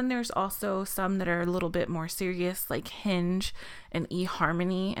 But then there's also some that are a little bit more serious, like Hinge and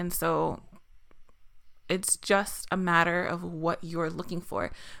eHarmony. And so it's just a matter of what you're looking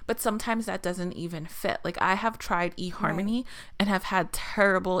for. But sometimes that doesn't even fit. Like I have tried eHarmony and have had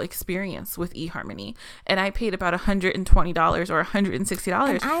terrible experience with eHarmony. And I paid about $120 or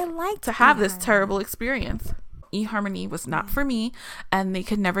 $160 to have this terrible experience. eHarmony was not for me, and they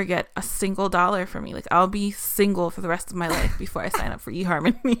could never get a single dollar from me. Like I'll be single for the rest of my life before I sign up for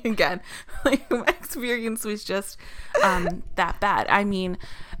eHarmony again. Like my experience was just that bad. I mean,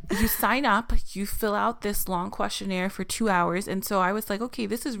 you sign up, you fill out this long questionnaire for 2 hours. And so I was like, okay,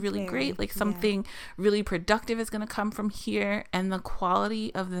 this is really great. Like something really productive is going to come from here. And the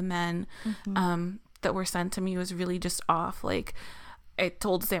quality of the men that were sent to me was really just off. Like I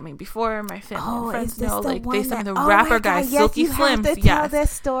told Sammy before, my family and friends know, like they sent me the rapper guy, Silky Slims. Have to tell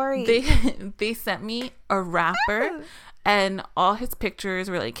this story. They sent me a rapper. And all his pictures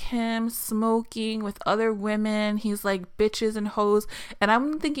were like him smoking with other women. He's like bitches and hoes. And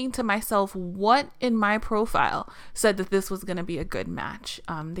I'm thinking to myself, what in my profile said that this was going to be a good match?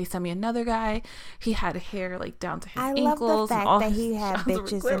 They sent me another guy. He had hair like down to his ankles. I love the fact that he had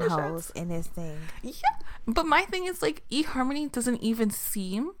bitches and hoes in his thing. Yeah. But my thing is like eHarmony doesn't even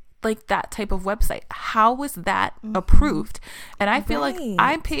seem like that type of website. How was that approved? And I feel like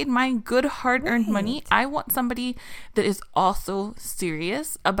I paid my good hard-earned money. I want somebody that is also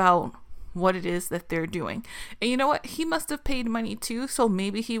serious about what it is that they're doing. And you know what? He must have paid money too, so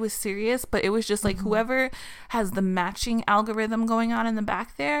maybe he was serious, but it was just like whoever has the matching algorithm going on in the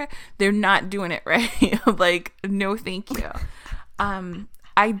back there, they're not doing it right. Like, no thank you.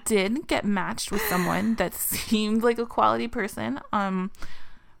 I did get matched with someone that seemed like a quality person.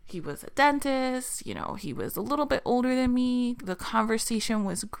 He was a dentist, you know, he was a little bit older than me. The conversation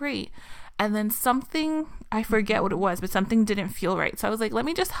was great. And then something, I forget what it was, but something didn't feel right. So I was like, let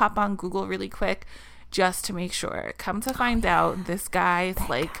me just hop on Google really quick just to make sure. Come to find out, this guy is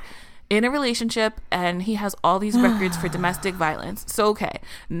like in a relationship and he has all these records for domestic violence. So, okay,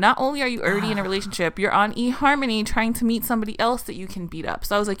 not only are you already in a relationship, you're on eHarmony trying to meet somebody else that you can beat up.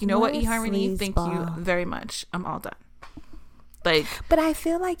 So I was like, you know what, eHarmony, thank you very much. I'm all done. Like, but I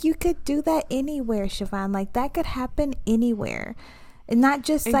feel like you could do that anywhere, Shavon. Like that could happen anywhere, and not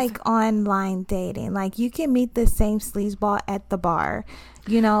just like online dating. Like you can meet the same sleazeball at the bar.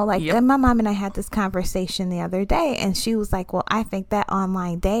 You know, like my mom and I had this conversation the other day, and she was like, well, I think that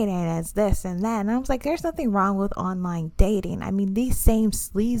online dating is this and that. And I was like, there's nothing wrong with online dating. I mean, these same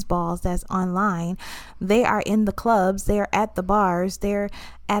sleazeballs that's online, they are in the clubs, they're at the bars, they're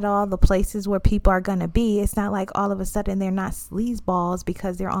at all the places where people are going to be. It's not like all of a sudden they're not sleazeballs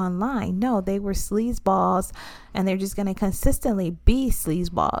because they're online. No, they were sleazeballs, and they're just going to consistently be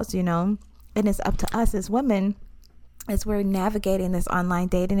sleazeballs, you know? And it's up to us as women, as we're navigating this online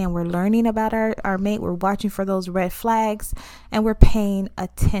dating and we're learning about our mate, we're watching for those red flags and we're paying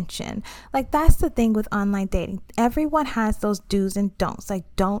attention. Like that's the thing with online dating. Everyone has those do's and don'ts. Like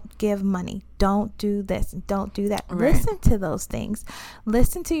don't give money. Don't do this. Don't do that. Right. Listen to those things.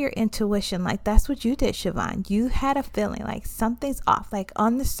 Listen to your intuition. Like that's what you did, Shavon. You had a feeling like something's off. Like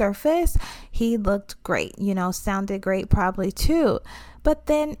on the surface, he looked great, you know, sounded great probably too. But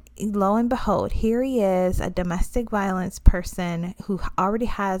then lo and behold, here he is, a domestic violence person who already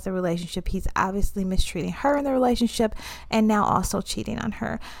has a relationship. He's obviously mistreating her in the relationship and now also cheating on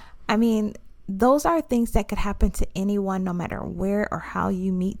her. I mean, those are things that could happen to anyone, no matter where or how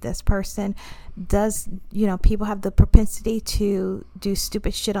you meet this person. Does, you know, people have the propensity to do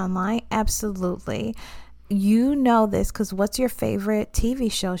stupid shit online? Absolutely. You know this because what's your favorite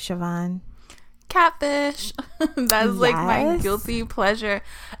TV show, Shavon? Catfish. That's like my guilty pleasure,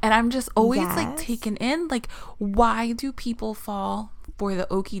 and I'm just always like taken in, like, why do people fall for the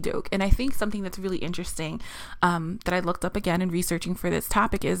okie doke. And I think something that's really interesting that I looked up again in researching for this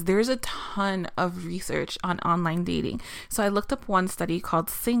topic is there's a ton of research on online dating. So I looked up one study called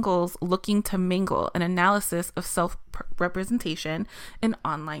Singles Looking to Mingle, an analysis of self-representation in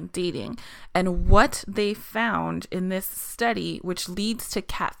online dating. And what they found in this study, which leads to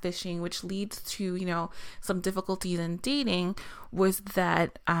catfishing, which leads to, you know, some difficulties in dating, was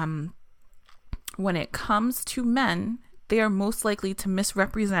that when it comes to men, they are most likely to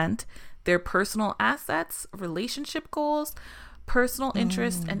misrepresent their personal assets, relationship goals, personal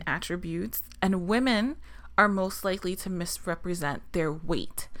interests, and attributes. And women are most likely to misrepresent their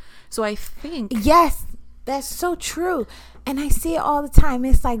weight. So I think... Yes, that's so true. And I see it all the time.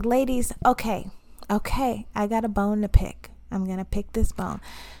 It's like, ladies, okay, I got a bone to pick. I'm going to pick this bone.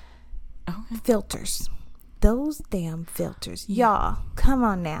 Okay. Filters. Those damn filters. Y'all, come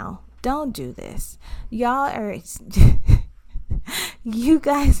on now. Don't do this. Y'all are... You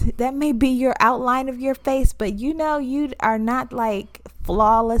guys, that may be your outline of your face, but you know you are not like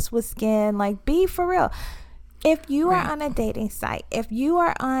flawless with skin. Like, be for real. If you are on a dating site, if you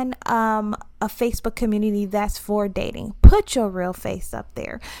are on a Facebook community that's for dating, put your real face up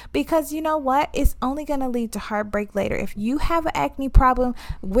there, because you know what? It's only going to lead to heartbreak later. If you have an acne problem,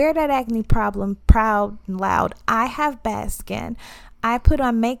 wear that acne problem proud and loud. I have bad skin. I put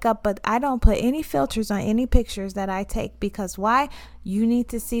on makeup, but I don't put any filters on any pictures that I take, because why? You need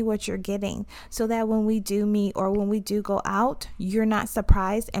to see what you're getting so that when we do meet or when we do go out, you're not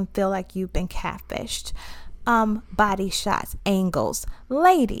surprised and feel like you've been catfished. Body shots, angles.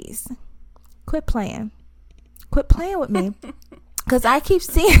 Ladies, quit playing with me. Because I keep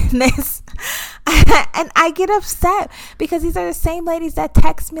seeing this and I get upset, because these are the same ladies that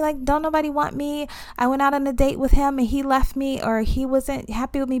text me like, don't nobody want me. I went out on a date with him and he left me, or he wasn't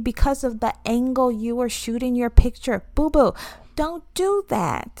happy with me because of the angle you were shooting your picture. Boo boo. Don't do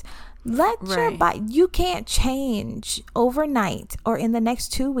that. Let your body, you can't change overnight or in the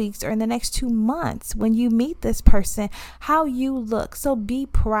next 2 weeks or in the next 2 months when you meet this person, how you look. So be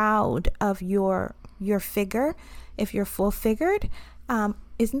proud of your figure. If you're full figured,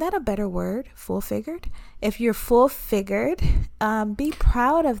 isn't that a better word? Full figured. If you're full figured, be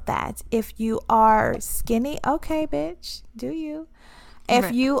proud of that. If you are skinny, okay, bitch, do you?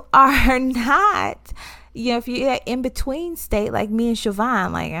 If you are not, you know, if you're in between state like me and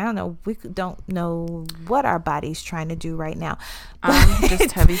Shavon, like, I don't know, we don't know what our body's trying to do right now. I'm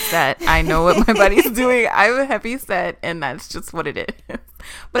just heavy set. I know what my body's doing. I'm heavy set, and that's just what it is.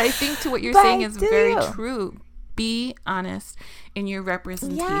 But I think to what you're saying is very true. Be honest in your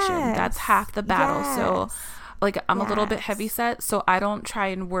representation. That's half the battle. So like, I'm a little bit heavy set, so I don't try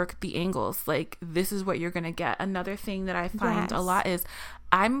and work the angles. Like, this is what you're going to get. Another thing that I find a lot is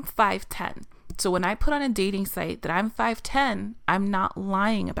I'm 5'10". So when I put on a dating site that I'm 5'10", I'm not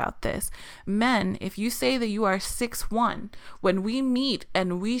lying about this. Men, if you say that you are 6'1", when we meet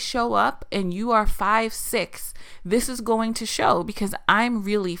and we show up and you are 5'6", this is going to show, because I'm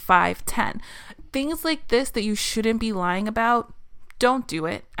really 5'10". Things like this that you shouldn't be lying about, don't do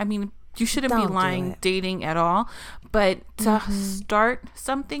it. I mean, you shouldn't be lying dating at all. But to start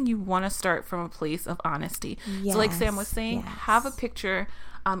something, you want to start from a place of honesty. So like Sam was saying, have a picture.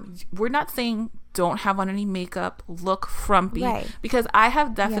 We're not saying don't have on any makeup, look frumpy, because I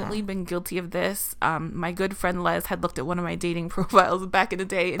have definitely been guilty of this. My good friend Les had looked at one of my dating profiles back in the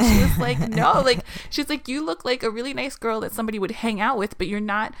day, and she was like, no, like, she's like, you look like a really nice girl that somebody would hang out with, but you're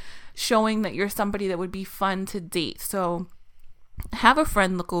not showing that you're somebody that would be fun to date. So have a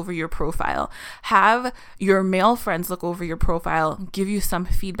friend look over your profile, have your male friends look over your profile, give you some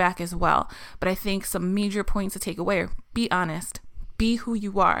feedback as well. But I think some major points to take away are: be honest, be who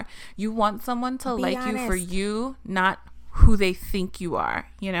you are. You want someone to like you for you, not who they think you are,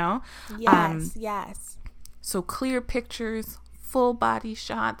 you know? Yes. So clear pictures, full body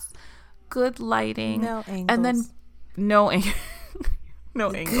shots, good lighting, no angles. And then no angles.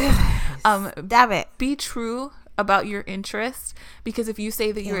 Damn it. Be true about your interest, because if you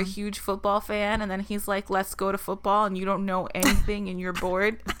say that you're a huge football fan and then he's like, let's go to football, and you don't know anything and you're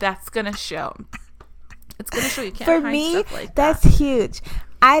bored, that's gonna show. It's gonna show. You can't for hide me stuff like that's that. huge.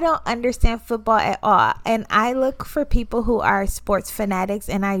 I don't understand football at all, and I look for people who are sports fanatics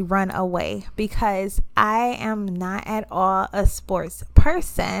and I run away, because I am not at all a sports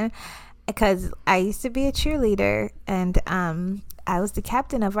person, because I used to be a cheerleader, and I was the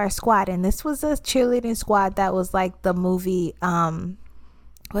captain of our squad, and this was a cheerleading squad that was like the movie,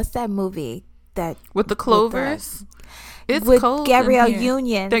 what's that movie? that with the Clovers. It's with cold Gabrielle in here.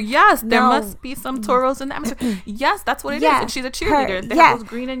 Union. There must be some Toros in the atmosphere. Yes, that's what it is. And she's a cheerleader. They have those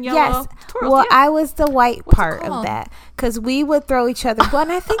green and yellow Toros. Well, I was the white part of that because we would throw each other. Well,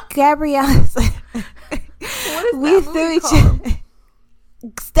 and I think Gabrielle is we threw each other.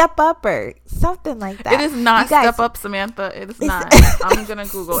 Step Up or something like that. It is not Step Up, Samantha. It is not. I'm gonna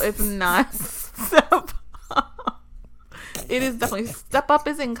Google. It's not Step Up. It is definitely Step Up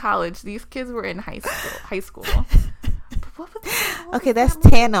is in college. These kids were in high school. Okay, that's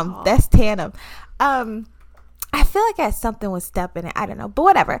Tandem. That's Tandem. I feel like I had something with Step in it. I don't know, but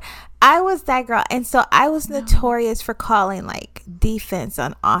whatever. I was that girl, and so I was notorious for calling like defense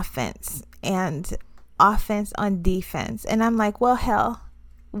on offense and offense on defense. And I'm like, well, hell,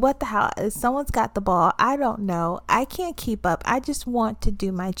 what the hell? If someone's got the ball, I don't know. I can't keep up. I just want to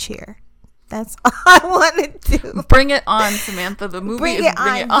do my cheer. That's all I want to do. Bring it on, Samantha. The movie Bring is it Bring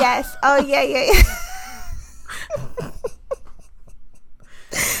on. It On. Yes. Oh yeah.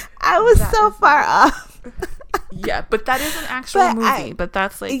 I was so far off. Yeah, but that is an actual movie. But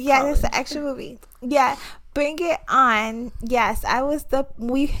that's like that's an actual movie. Yeah, Bring It On. Yes,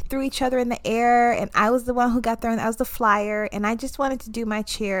 we threw each other in the air, and I was the one who got thrown. I was the flyer, and I just wanted to do my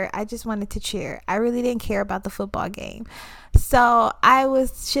cheer. I just wanted to cheer. I really didn't care about the football game. So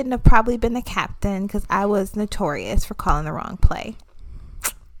shouldn't have probably been the captain because I was notorious for calling the wrong play.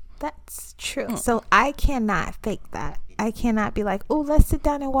 That's true. So I cannot fake that. I cannot be like, oh, let's sit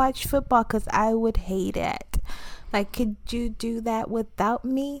down and watch football because I would hate it. Like, could you do that without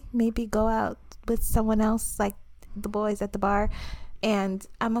me? Maybe go out with someone else, like the boys at the bar, and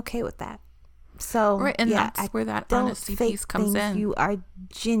I'm okay with that. So, right, and that's where that honesty piece comes in. You are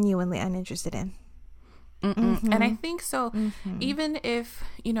genuinely uninterested in. Mm-hmm. And I think so, even if,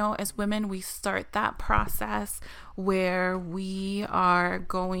 as women, we start that process where we are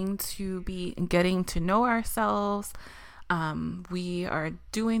going to be getting to know ourselves, we are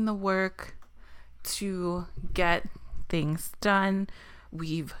doing the work to get things done.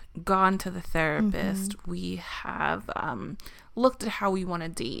 We've gone to the therapist. We have looked at how we want to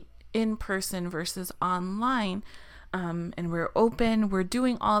date in person versus online. And we're open, we're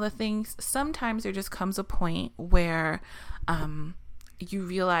doing all the things. Sometimes there just comes a point where you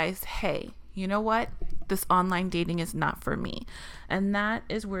realize, hey, you know what? This online dating is not for me. And that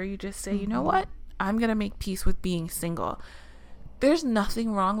is where you just say, you know what? I'm going to make peace with being single. There's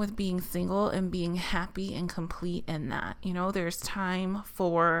nothing wrong with being single and being happy and complete in that. There's time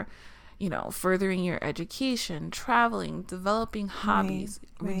for, furthering your education, traveling, developing hobbies.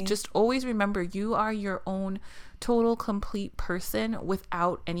 Right. Just always remember you are your own total complete person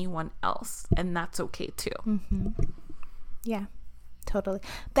without anyone else, and that's okay too. Yeah, totally.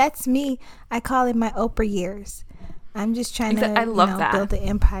 That's me. I call it my Oprah years. I'm just trying to I love that. Build the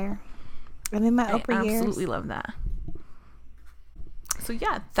empire. I'm in my Oprah years. I absolutely love that. So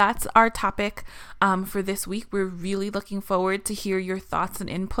yeah, that's our topic for this week. We're really looking forward to hear your thoughts and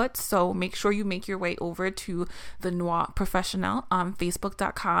inputs. So make sure you make your way over to the Noir Professional on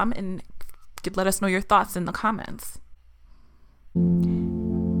Facebook.com and let us know your thoughts in the comments.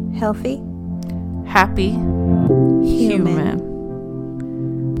 Healthy, happy,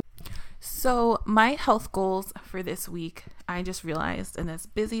 human. So my health goals for this week, I just realized in this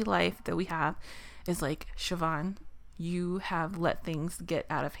busy life that we have is like, Shavon, you have let things get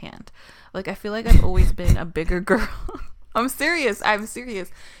out of hand. Like, I feel like I've always been a bigger girl. I'm serious.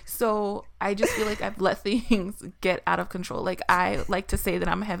 So I just feel like I've let things get out of control. Like, I like to say that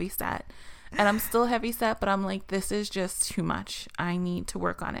I'm heavy set, and I'm still heavy set, but I'm like, this is just too much. I need to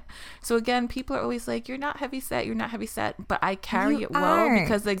work on it. So again, people are always like, you're not heavy set, but I carry it well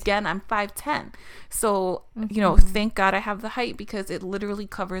because again, I'm 5'10". So, thank God I have the height because it literally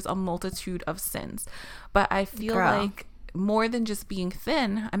covers a multitude of sins. But I feel like more than just being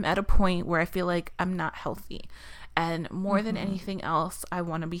thin, I'm at a point where I feel like I'm not healthy. And more than anything else, I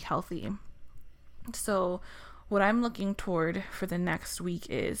want to be healthy. So what I'm looking toward for the next week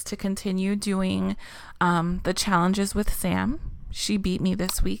is to continue doing the challenges with Sam. She beat me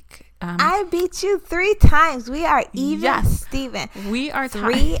this week. I beat you 3 times. We are even, yes, Steven. We are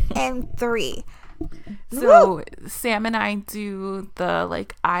 3 and 3. So Woo! Sam and I do the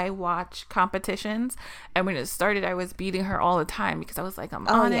I watch competitions, and when it started I was beating her all the time because I was like, I'm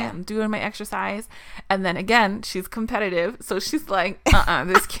on it, I'm doing my exercise, and then again she's competitive, so she's like,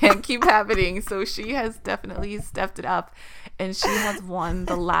 this can't keep happening. So she has definitely stepped it up, and she has won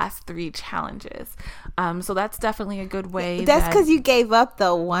the last 3 challenges. So that's definitely a good way. That's because you gave up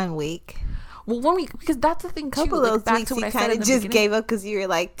though 1 week. Well, 1 week, because that's the thing too. Couple of those weeks you kind of just gave up because you were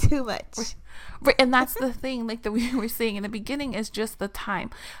like, too much. Right, and that's the thing, like that we were saying in the beginning, is just the time.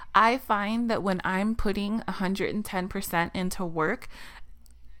 I find that when I'm putting 110% into work,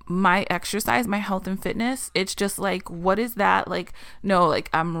 my exercise, my health and fitness, it's just like, what is that? Like, no, like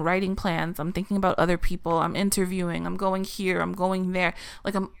I'm writing plans, I'm thinking about other people, I'm interviewing, I'm going here, I'm going there.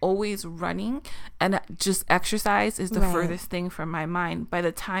 Like I'm always running, and just exercise is the furthest thing from my mind. By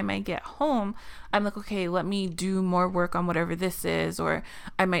the time I get home, I'm like, okay, let me do more work on whatever this is. Or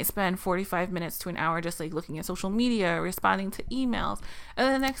I might spend 45 minutes to an hour just like looking at social media, responding to emails. And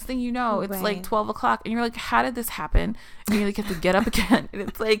then the next thing you know, it's like 12 o'clock and you're like, how did this happen? And you like have to get up again. And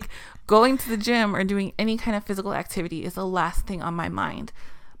it's like going to the gym or doing any kind of physical activity is the last thing on my mind.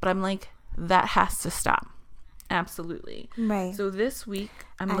 But I'm like, that has to stop. Absolutely. Right. So this week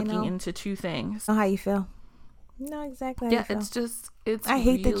I'm looking into two things. Know how you feel? No, exactly. How you feel. It's just, it's I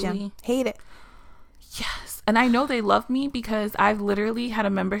hate really, the gym. Hate it. Yes. And I know they love me because I've literally had a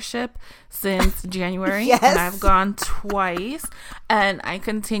membership since January. Yes. And I've gone twice and I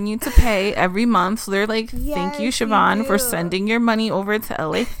continue to pay every month. So they're like, thank you, Shavon, for sending your money over to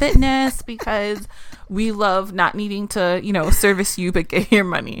LA Fitness because we love not needing to, you know, service you, but get your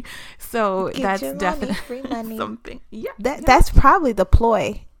money. So Get that's definitely free money. something. Yeah. That's probably the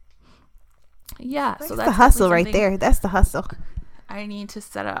ploy. Yeah. So that's the hustle right there. That's the hustle. I need to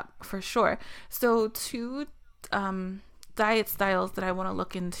set up for sure. So two diet styles that I want to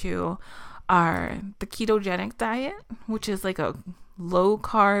look into are the ketogenic diet, which is like a low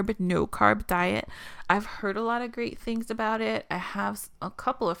carb, no carb diet. I've heard a lot of great things about it. I have a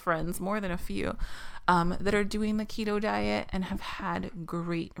couple of friends, more than a few, that are doing the keto diet and have had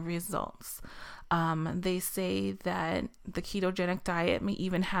great results. They say that the ketogenic diet may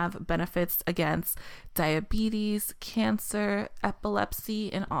even have benefits against diabetes, cancer,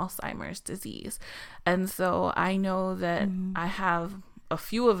 epilepsy, and Alzheimer's disease. And so I know that I have a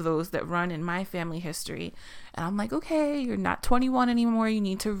few of those that run in my family history. And I'm like, okay, you're not 21 anymore. You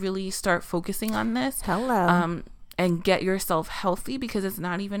need to really start focusing on this. Hello. And get yourself healthy, because it's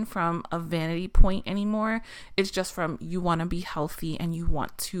not even from a vanity point anymore. It's just from you want to be healthy and you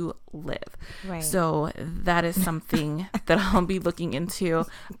want to live. Right. So that is something that I'll be looking into.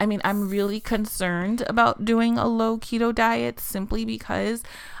 I mean, I'm really concerned about doing a low keto diet simply because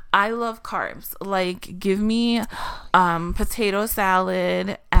I love carbs. Like, give me potato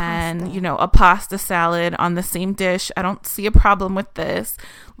salad and, you know, a pasta salad on the same dish. I don't see a problem with this.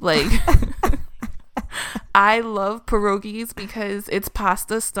 Like... I love pierogies because it's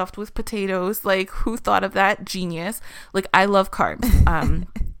pasta stuffed with potatoes. Like, who thought of that? Genius. Like, I love carbs.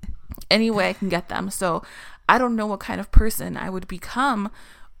 Any way I can get them. So I don't know what kind of person I would become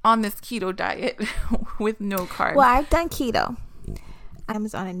on this keto diet with no carbs. Well, I've done keto. I'm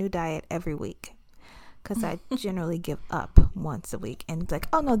on a new diet every week because I generally give up once a week and it's like,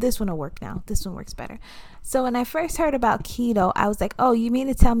 oh no, this one will work now. This one works better. So when I first heard about keto, I was like, oh, you mean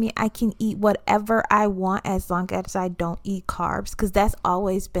to tell me I can eat whatever I want as long as I don't eat carbs? Because that's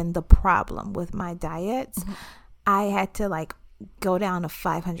always been the problem with my diets. Mm-hmm. I had to like go down to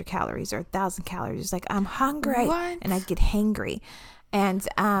 500 calories or 1,000 calories. It's like, I'm hungry. What? And I get hangry. And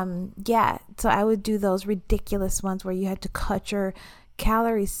so I would do those ridiculous ones where you had to cut your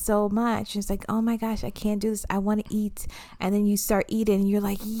calories so much. It's like, oh my gosh, I can't do this. I want to eat. And then you start eating and you're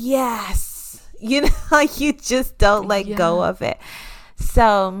like, yes. You know, like you just don't let go of it.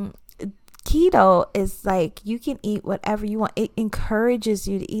 So keto is like you can eat whatever you want. It encourages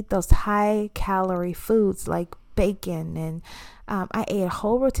you to eat those high calorie foods like bacon. And I ate a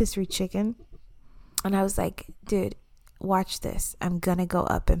whole rotisserie chicken. And I was like, dude, watch this. I'm going to go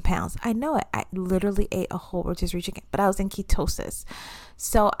up in pounds. I know it. I literally ate a whole rotisserie chicken, but I was in ketosis.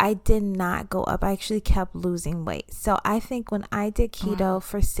 So I did not go up. I actually kept losing weight. So I think when I did keto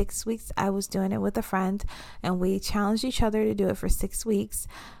for 6 weeks, I was doing it with a friend and we challenged each other to do it for 6 weeks.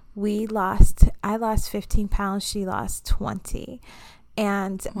 I lost 15 pounds. She lost 20.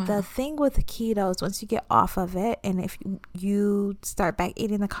 And the thing with keto is once you get off of it and if you start back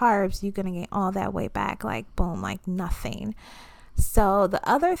eating the carbs, you're going to gain all that weight back like boom, like nothing. So the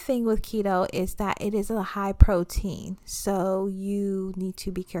other thing with keto is that it is a high protein. So you need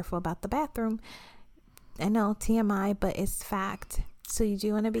to be careful about the bathroom. I know TMI, but it's fact. So you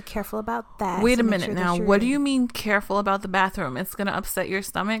do want to be careful about that. Wait a minute now. What do you mean careful about the bathroom? It's going to upset your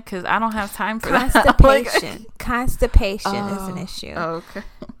stomach? Because I don't have time for that. Constipation is an issue. Okay.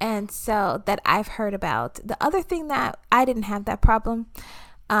 And so that I've heard about. The other thing that I didn't have that problem.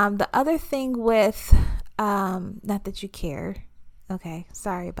 The other thing with, not that you care. Okay.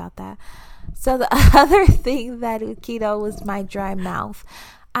 Sorry about that. So the other thing that with keto was my dry mouth.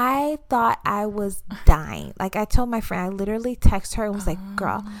 I thought I was dying. Like, I told my friend, I literally texted her and was like,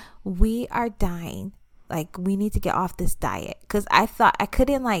 girl, we are dying. Like, we need to get off this diet. Because I thought I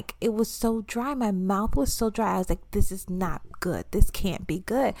couldn't, like, it was so dry. My mouth was so dry. I was like, this is not good. This can't be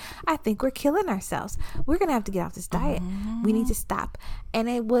good. I think we're killing ourselves. We're going to have to get off this diet. We need to stop. And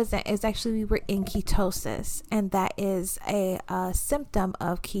it wasn't. It's actually, we were in ketosis. And that is a symptom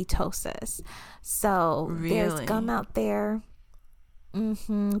of ketosis. So there's gum out there.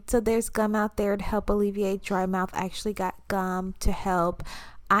 So there's gum out there to help alleviate dry mouth. I actually got gum to help.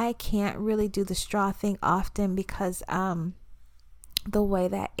 I can't really do the straw thing often because the way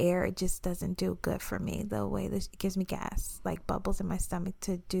that air, it just doesn't do good for me. The way this gives me gas, like bubbles in my stomach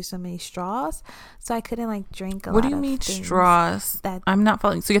to do so many straws. So I couldn't like drink a lot of things. What do you mean straws? I'm not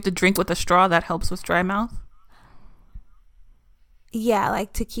following. So you have to drink with a straw that helps with dry mouth? Yeah,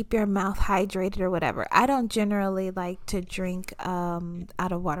 like to keep your mouth hydrated or whatever. I don't generally like to drink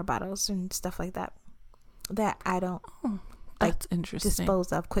out of water bottles and stuff like that. That I don't that's interesting.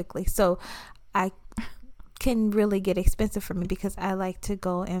 Dispose of quickly. So I can really get expensive for me because I like to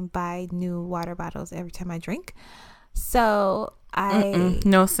go and buy new water bottles every time I drink. So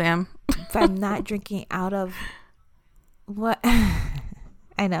no, Sam. If I'm not drinking out of what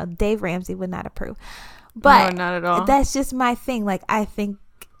I know Dave Ramsey would not approve. But no, not at all. That's just my thing. Like, I think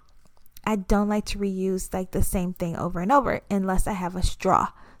I don't like to reuse like the same thing over and over unless I have a straw.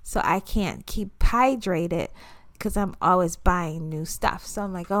 So I can't keep hydrated because I'm always buying new stuff. So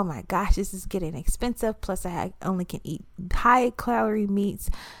I'm like, oh my gosh, this is getting expensive. Plus I only can eat high calorie meats.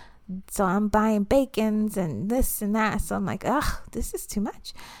 So I'm buying bacons and this and that. So I'm like, ugh, this is too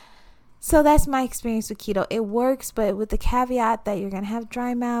much. So that's my experience with keto. It works, but with the caveat that you're going to have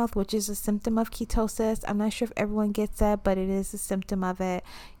dry mouth, which is a symptom of ketosis. I'm not sure if everyone gets that, but it is a symptom of it.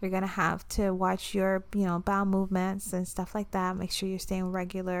 You're going to have to watch your, bowel movements and stuff like that. Make sure you're staying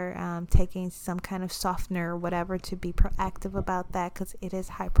regular, taking some kind of softener or whatever to be proactive about that because it is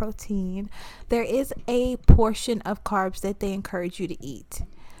high protein. There is a portion of carbs that they encourage you to eat.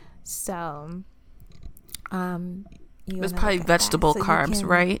 So, there's probably vegetable carbs,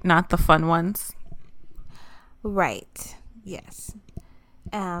 right? Not the fun ones. Right. Yes.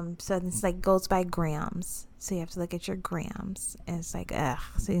 So it's like goes by grams. So you have to look at your grams. And it's like, ugh.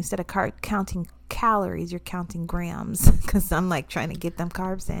 So instead of counting calories, you're counting grams because I'm like trying to get them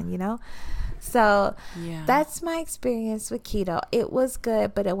carbs in, So that's my experience with keto. It was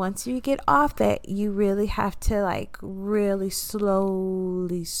good, but once you get off it, you really have to like really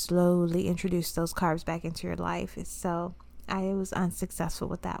slowly introduce those carbs back into your life. So I was unsuccessful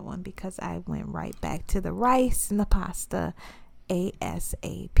with that one because I went right back to the rice and the pasta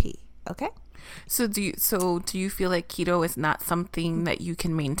ASAP. Okay. So do you feel like keto is not something that you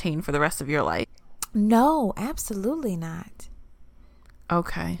can maintain for the rest of your life? No, absolutely not.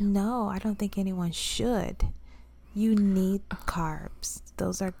 Okay. No, I don't think anyone should. You need carbs.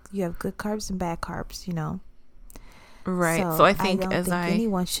 You have good carbs and bad carbs, Right. So I think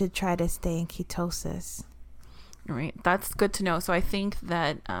anyone should try to stay in ketosis. Right. That's good to know. So I think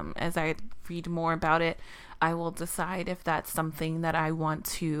that as I read more about it, I will decide if that's something that I want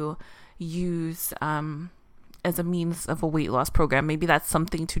to use as a means of a weight loss program. Maybe that's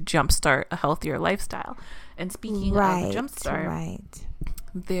something to jumpstart a healthier lifestyle. And speaking of jumpstart,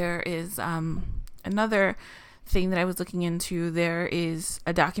 there is another thing that I was looking into. There is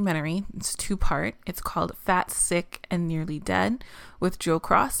a documentary. It's 2-part. It's called Fat, Sick, and Nearly Dead with Joe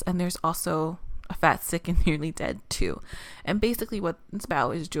Cross. And there's also a Fat, Sick, and Nearly Dead too. And basically what it's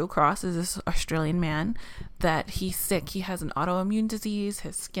about is Joe Cross is this Australian man that he's sick. He has an autoimmune disease.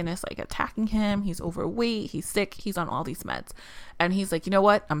 His skin is like attacking him. He's overweight. He's sick. He's on all these meds. And he's like, you know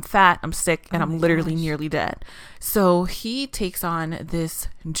what? I'm fat. I'm sick. And I'm literally nearly dead. So he takes on this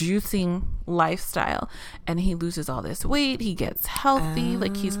juicing lifestyle and he loses all this weight. He gets healthy.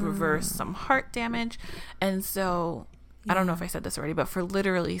 Like he's reversed some heart damage. And so I don't know if I said this already, but for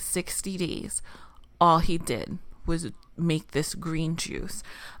literally 60 days, all he did was make this green juice.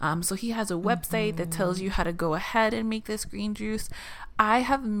 So he has a website that tells you how to go ahead and make this green juice. I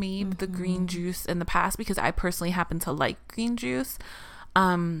have made the green juice in the past because I personally happen to like green juice.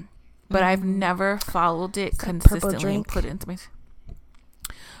 But I've never followed it consistently and put it into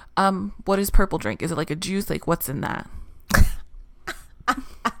my... what is purple drink? Is it like a juice? Like what's in that?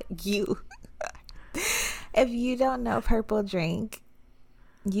 If you don't know purple drink,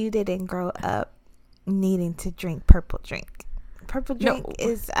 you didn't grow up needing to drink purple drink. Purple drink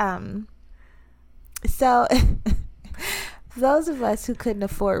is so those of us who couldn't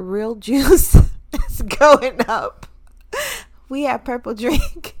afford real juice growing up, we had purple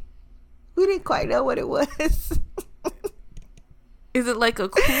drink. We didn't quite know what it was. Is it like a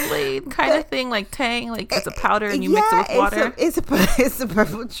Kool-Aid kind of thing, like Tang, like it's a powder and you mix it with water? It's a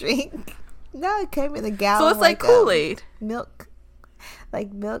purple drink. No, it came in a gallon. So it's like Kool-Aid. Milk.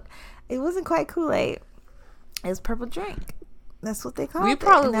 Like milk. It wasn't quite Kool-Aid. It was purple drink. That's what they call it. We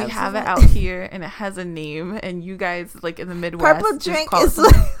probably have it out here and it has a name, and you guys like in the Midwest. Purple drink is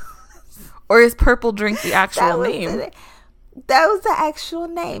or is purple drink the actual name? That was the actual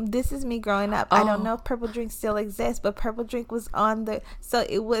name. This is me growing up. I don't know if purple drink still exists, but purple drink was on so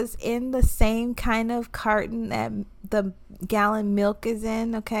it was in the same kind of carton that the gallon milk is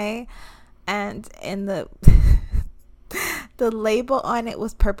in, okay? And in the label on it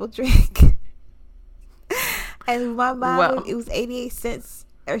was purple drink. And my mom, it was 88 cents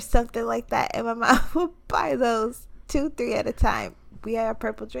or something like that. And my mom would buy those 2-3 at a time. We had a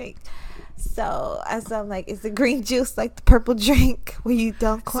purple drink. So as I'm like, is the green juice like the purple drink where you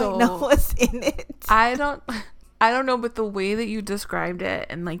don't quite know what's in it? I don't know, but the way that you described it,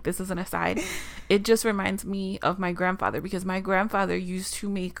 and like this is an aside, it just reminds me of my grandfather, because my grandfather used to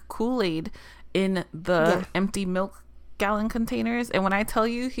make Kool-Aid in the empty milk gallon containers, and when I tell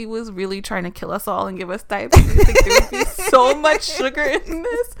you he was really trying to kill us all and give us diabetes, like there would be so much sugar in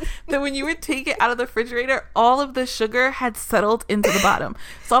this that when you would take it out of the refrigerator, all of the sugar had settled into the bottom.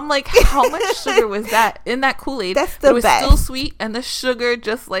 So I'm like, how much sugar was that in that Kool-Aid? That's the best. It was still sweet and the sugar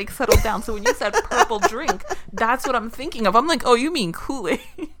just like settled down. So when you said purple drink, that's what I'm thinking of. I'm like, oh, you mean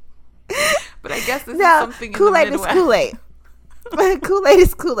Kool-Aid? But I guess this is something Kool-Aid in the Midwest. is Kool-Aid. Kool-Aid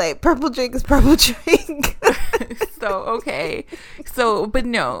is Kool-Aid. Purple drink is purple drink. But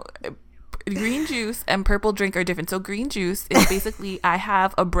no, green juice and purple drink are different. So green juice is basically, I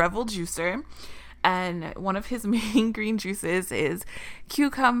have a Breville juicer, and one of his main green juices is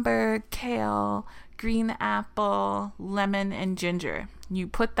cucumber, kale, green apple, lemon, and ginger. You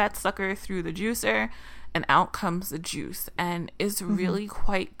put that sucker through the juicer and out comes the juice, and it's really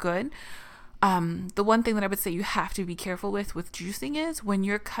quite good. The one thing that I would say you have to be careful with juicing is when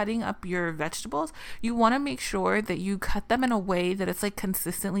you're cutting up your vegetables, you want to make sure that you cut them in a way that it's like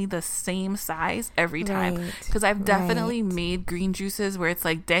consistently the same size every time. Because I've definitely made green juices where it's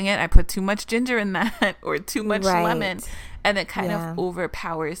like, dang it, I put too much ginger in that or too much lemon, and it kind of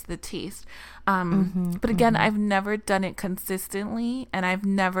overpowers the taste. But again, I've never done it consistently, and I've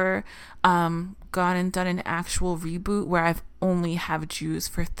never gone and done an actual reboot where I've only have juice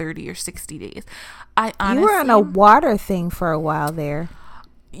for 30 or 60 days. I honestly, you were on a water thing for a while there.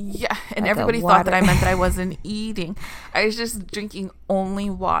 Yeah, and like everybody thought that I meant that I wasn't eating. I was just drinking only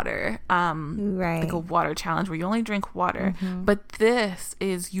water. Like a water challenge where you only drink water. But this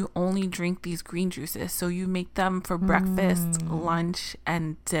is you only drink these green juices. So you make them for breakfast, lunch,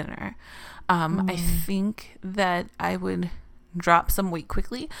 and dinner. I think that I would drop some weight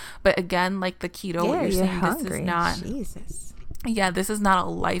quickly. But again, like the keto, what you're saying, hungry. This is not... Jesus. Yeah, this is not a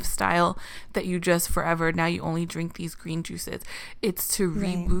lifestyle that you just forever, now you only drink these green juices. It's to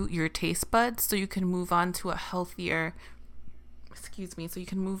reboot your taste buds so you can move on to a healthier,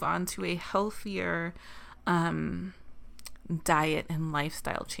 diet and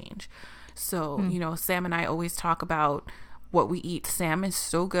lifestyle change. So, you know, Sam and I always talk about what we eat. Sam is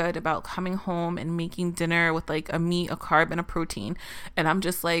so good about coming home and making dinner with like a meat, a carb, and a protein. And I'm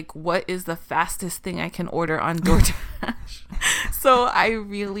just like, what is the fastest thing I can order on DoorDash? So I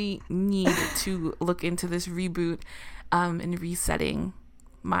really need to look into this reboot and resetting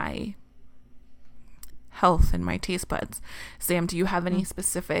my health and my taste buds. Sam, do you have any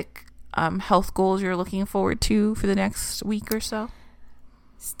specific health goals you're looking forward to for the next week or so?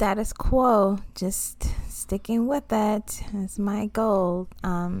 Status quo, just sticking with that is my goal.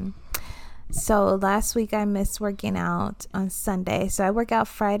 So last week I missed working out on Sunday. So I work out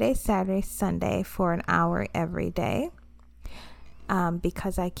Friday, Saturday, Sunday for an hour every day.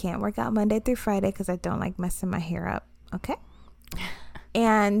 Because I can't work out Monday through Friday because I don't like messing my hair up. Okay.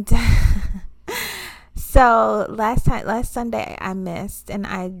 And so last Sunday I missed, and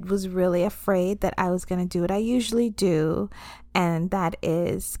I was really afraid that I was going to do what I usually do. And that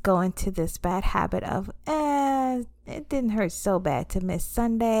is go into this bad habit of, it didn't hurt so bad to miss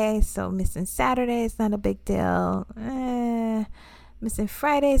Sunday. So missing Saturday is not a big deal. Missing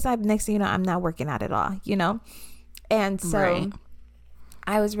Friday is not, next thing you know, I'm not working out at all, you know? And so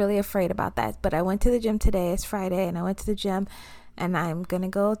I was really afraid about that. But I went to the gym today. It's Friday, and I went to the gym. And I'm going to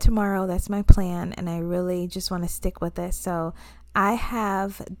go tomorrow. That's my plan. And I really just want to stick with it. So I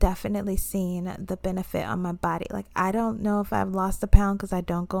have definitely seen the benefit on my body. Like, I don't know if I've lost a pound because I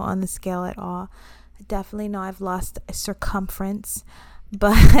don't go on the scale at all. I definitely know I've lost circumference.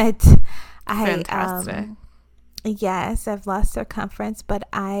 But Fantastic. Yes, I've lost circumference. But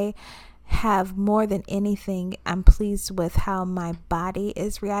I have more than anything, I'm pleased with how my body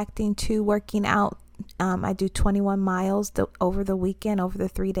is reacting to working out. I do 21 miles over the weekend, over the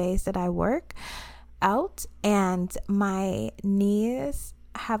 3 days that I work out, and my knees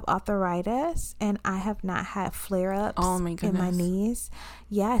have arthritis, and I have not had flare-ups in my knees.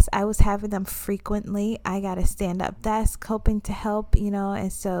 Yes, I was having them frequently. I got a stand-up desk hoping to help,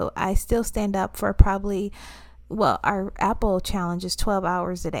 and so I still stand up for probably, our Apple challenge is 12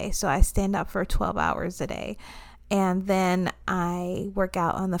 hours a day, so I stand up for 12 hours a day. And then I work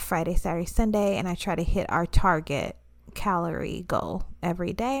out on the Friday, Saturday, Sunday, and I try to hit our target calorie goal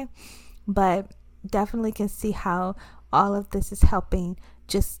every day. But definitely can see how all of this is helping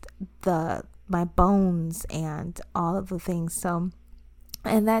just my bones and all of the things. So,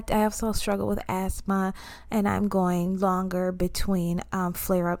 and that I also struggle with asthma, and I'm going longer between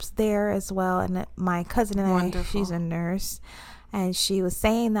flare-ups there as well. And my cousin and I, she's a nurse, and she was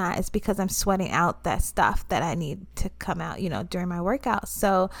saying that it's because I'm sweating out that stuff that I need to come out, during my workout.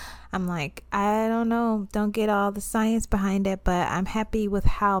 So I'm like, I don't know, don't get all the science behind it, but I'm happy with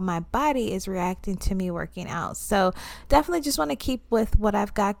how my body is reacting to me working out. So definitely just want to keep with what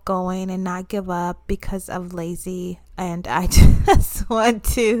I've got going and not give up because of lazy. And I just want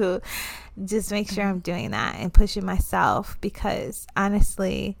to just make sure I'm doing that and pushing myself, because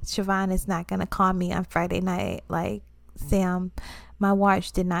honestly, Shavon is not going to call me on Friday night like, Sam, my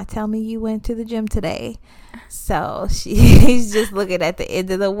watch did not tell me you went to the gym today. So she's just looking at the end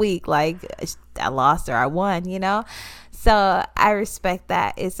of the week like, I lost or I won, So I respect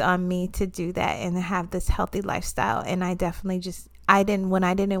that. It's on me to do that and have this healthy lifestyle. And I definitely when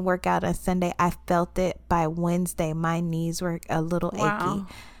I didn't work out on Sunday, I felt it by Wednesday. My knees were a little achy.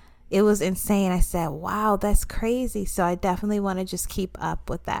 It was insane. I said, wow, that's crazy. So I definitely want to just keep up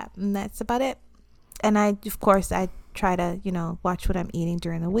with that. And that's about it. And I try to, watch what I'm eating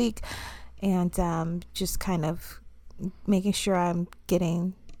during the week, and just kind of making sure I'm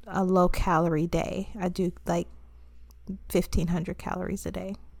getting a low calorie day. I do like 1,500 calories a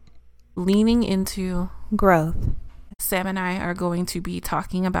day. Leaning into growth. Sam and I are going to be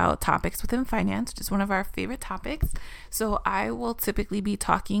talking about topics within finance, just one of our favorite topics. So I will typically be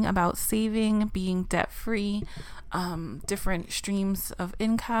talking about saving, being debt-free, different streams of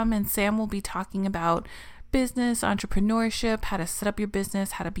income, and Sam will be talking about business, entrepreneurship, how to set up your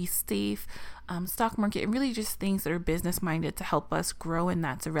business, how to be safe, stock market, and really just things that are business minded to help us grow in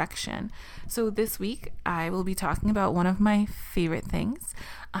that direction. So this week I will be talking about one of my favorite things,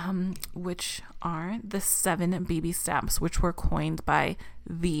 which are the 7 baby steps, which were coined by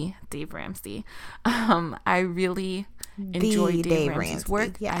the Dave Ramsey. I really enjoy Dave Ramsey's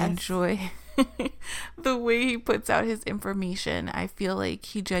work. Yes. I enjoy the way he puts out his information. I feel like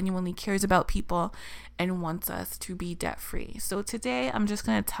he genuinely cares about people and wants us to be debt free. So today I'm just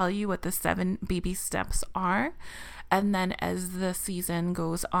going to tell you what the 7 baby steps are. And then as the season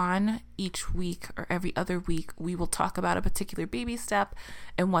goes on, each week or every other week, we will talk about a particular baby step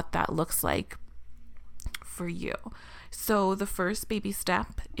and what that looks like for you. So the first baby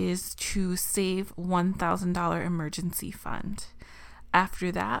step is to save $1,000 emergency fund.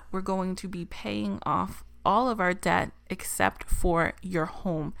 After that, we're going to be paying off all of our debt except for your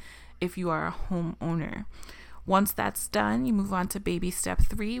home if you are a homeowner. Once that's done, you move on to baby step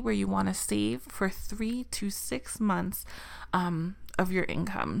 3, where you want to save for 3 to 6 months of your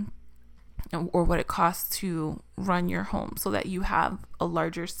income, or what it costs to run your home, so that you have a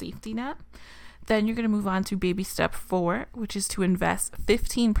larger safety net. Then you're going to move on to baby step 4, which is to invest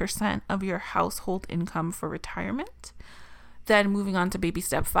 15% of your household income for retirement. Then moving on to baby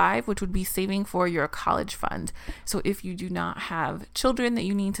step 5, which would be saving for your college fund. So if you do not have children that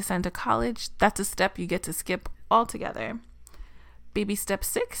you need to send to college, that's a step you get to skip altogether. Baby step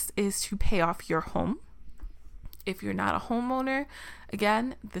 6 is to pay off your home. If you're not a homeowner,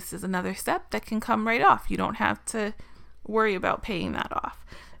 again, this is another step that can come right off. You don't have to worry about paying that off.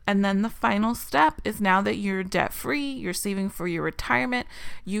 And then the final step is, now that you're debt free, you're saving for your retirement,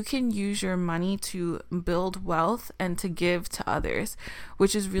 you can use your money to build wealth and to give to others,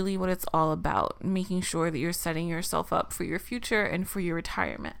 which is really what it's all about, making sure that you're setting yourself up for your future and for your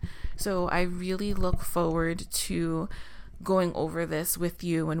retirement. So I really look forward to going over this with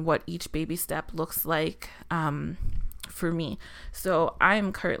you and what each baby step looks like for me. So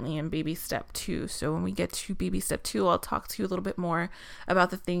I'm currently in baby step 2. So when we get to baby step 2, I'll talk to you a little bit more about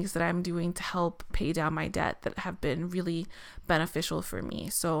the things that I'm doing to help pay down my debt that have been really beneficial for me.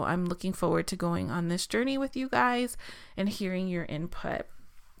 So I'm looking forward to going on this journey with you guys and hearing your input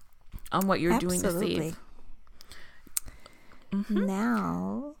on what you're doing to save.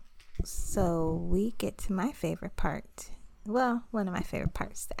 Now, so we get to my favorite part. well, one of my favorite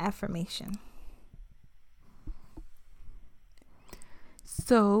parts, the affirmation.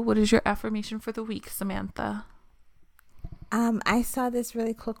 So, what is your affirmation for the week, Samantha? I saw this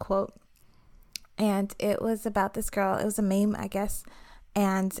really cool quote, and it was about this girl. It was a meme, I guess,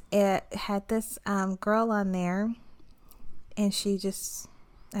 and it had this girl on there, and she just,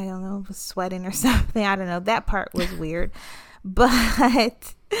 I don't know, was sweating or something. I don't know. That part was weird,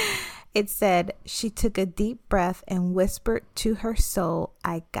 but it said she took a deep breath and whispered to her soul,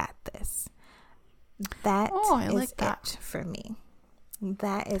 "I got this." That is it for me.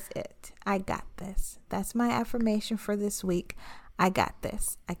 That is it. I got this. That's my affirmation for this week. I got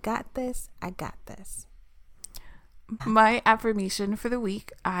this. I got this. I got this. My affirmation for the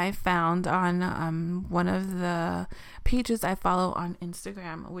week I found on one of the pages I follow on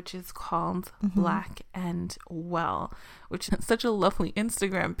Instagram, which is called Black and Well, which is such a lovely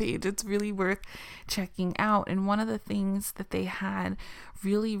Instagram page. It's really worth checking out. And one of the things that they had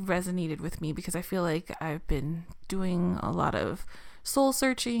really resonated with me, because I feel like I've been doing a lot of soul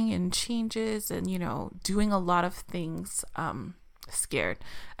searching and changes and, doing a lot of things scared.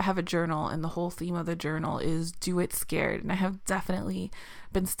 I have a journal, and the whole theme of the journal is do it scared. And I have definitely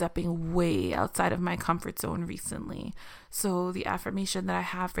been stepping way outside of my comfort zone recently. So the affirmation that I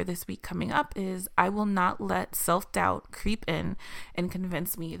have for this week coming up is, I will not let self-doubt creep in and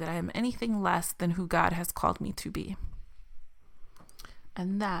convince me that I am anything less than who God has called me to be.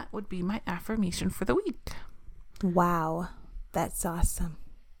 And that would be my affirmation for the week. Wow. That's awesome.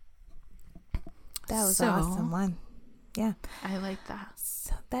 That was an awesome one. Yeah. I like that.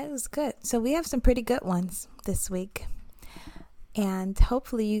 So that was good. So we have some pretty good ones this week. And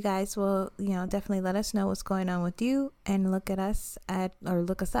hopefully you guys will, definitely let us know what's going on with you, and look us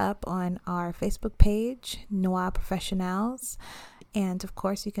up on our Facebook page, Noir Professionals. And of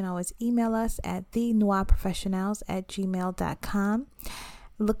course, you can always email us at thenoirprofessionals@gmail.com.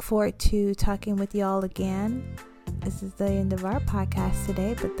 Look forward to talking with y'all again. This is the end of our podcast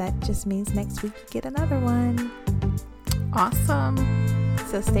today, but that just means next week you get another one. Awesome.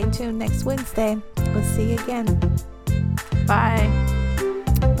 So stay tuned next Wednesday. We'll see you again. Bye.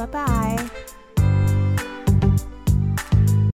 Bye-bye.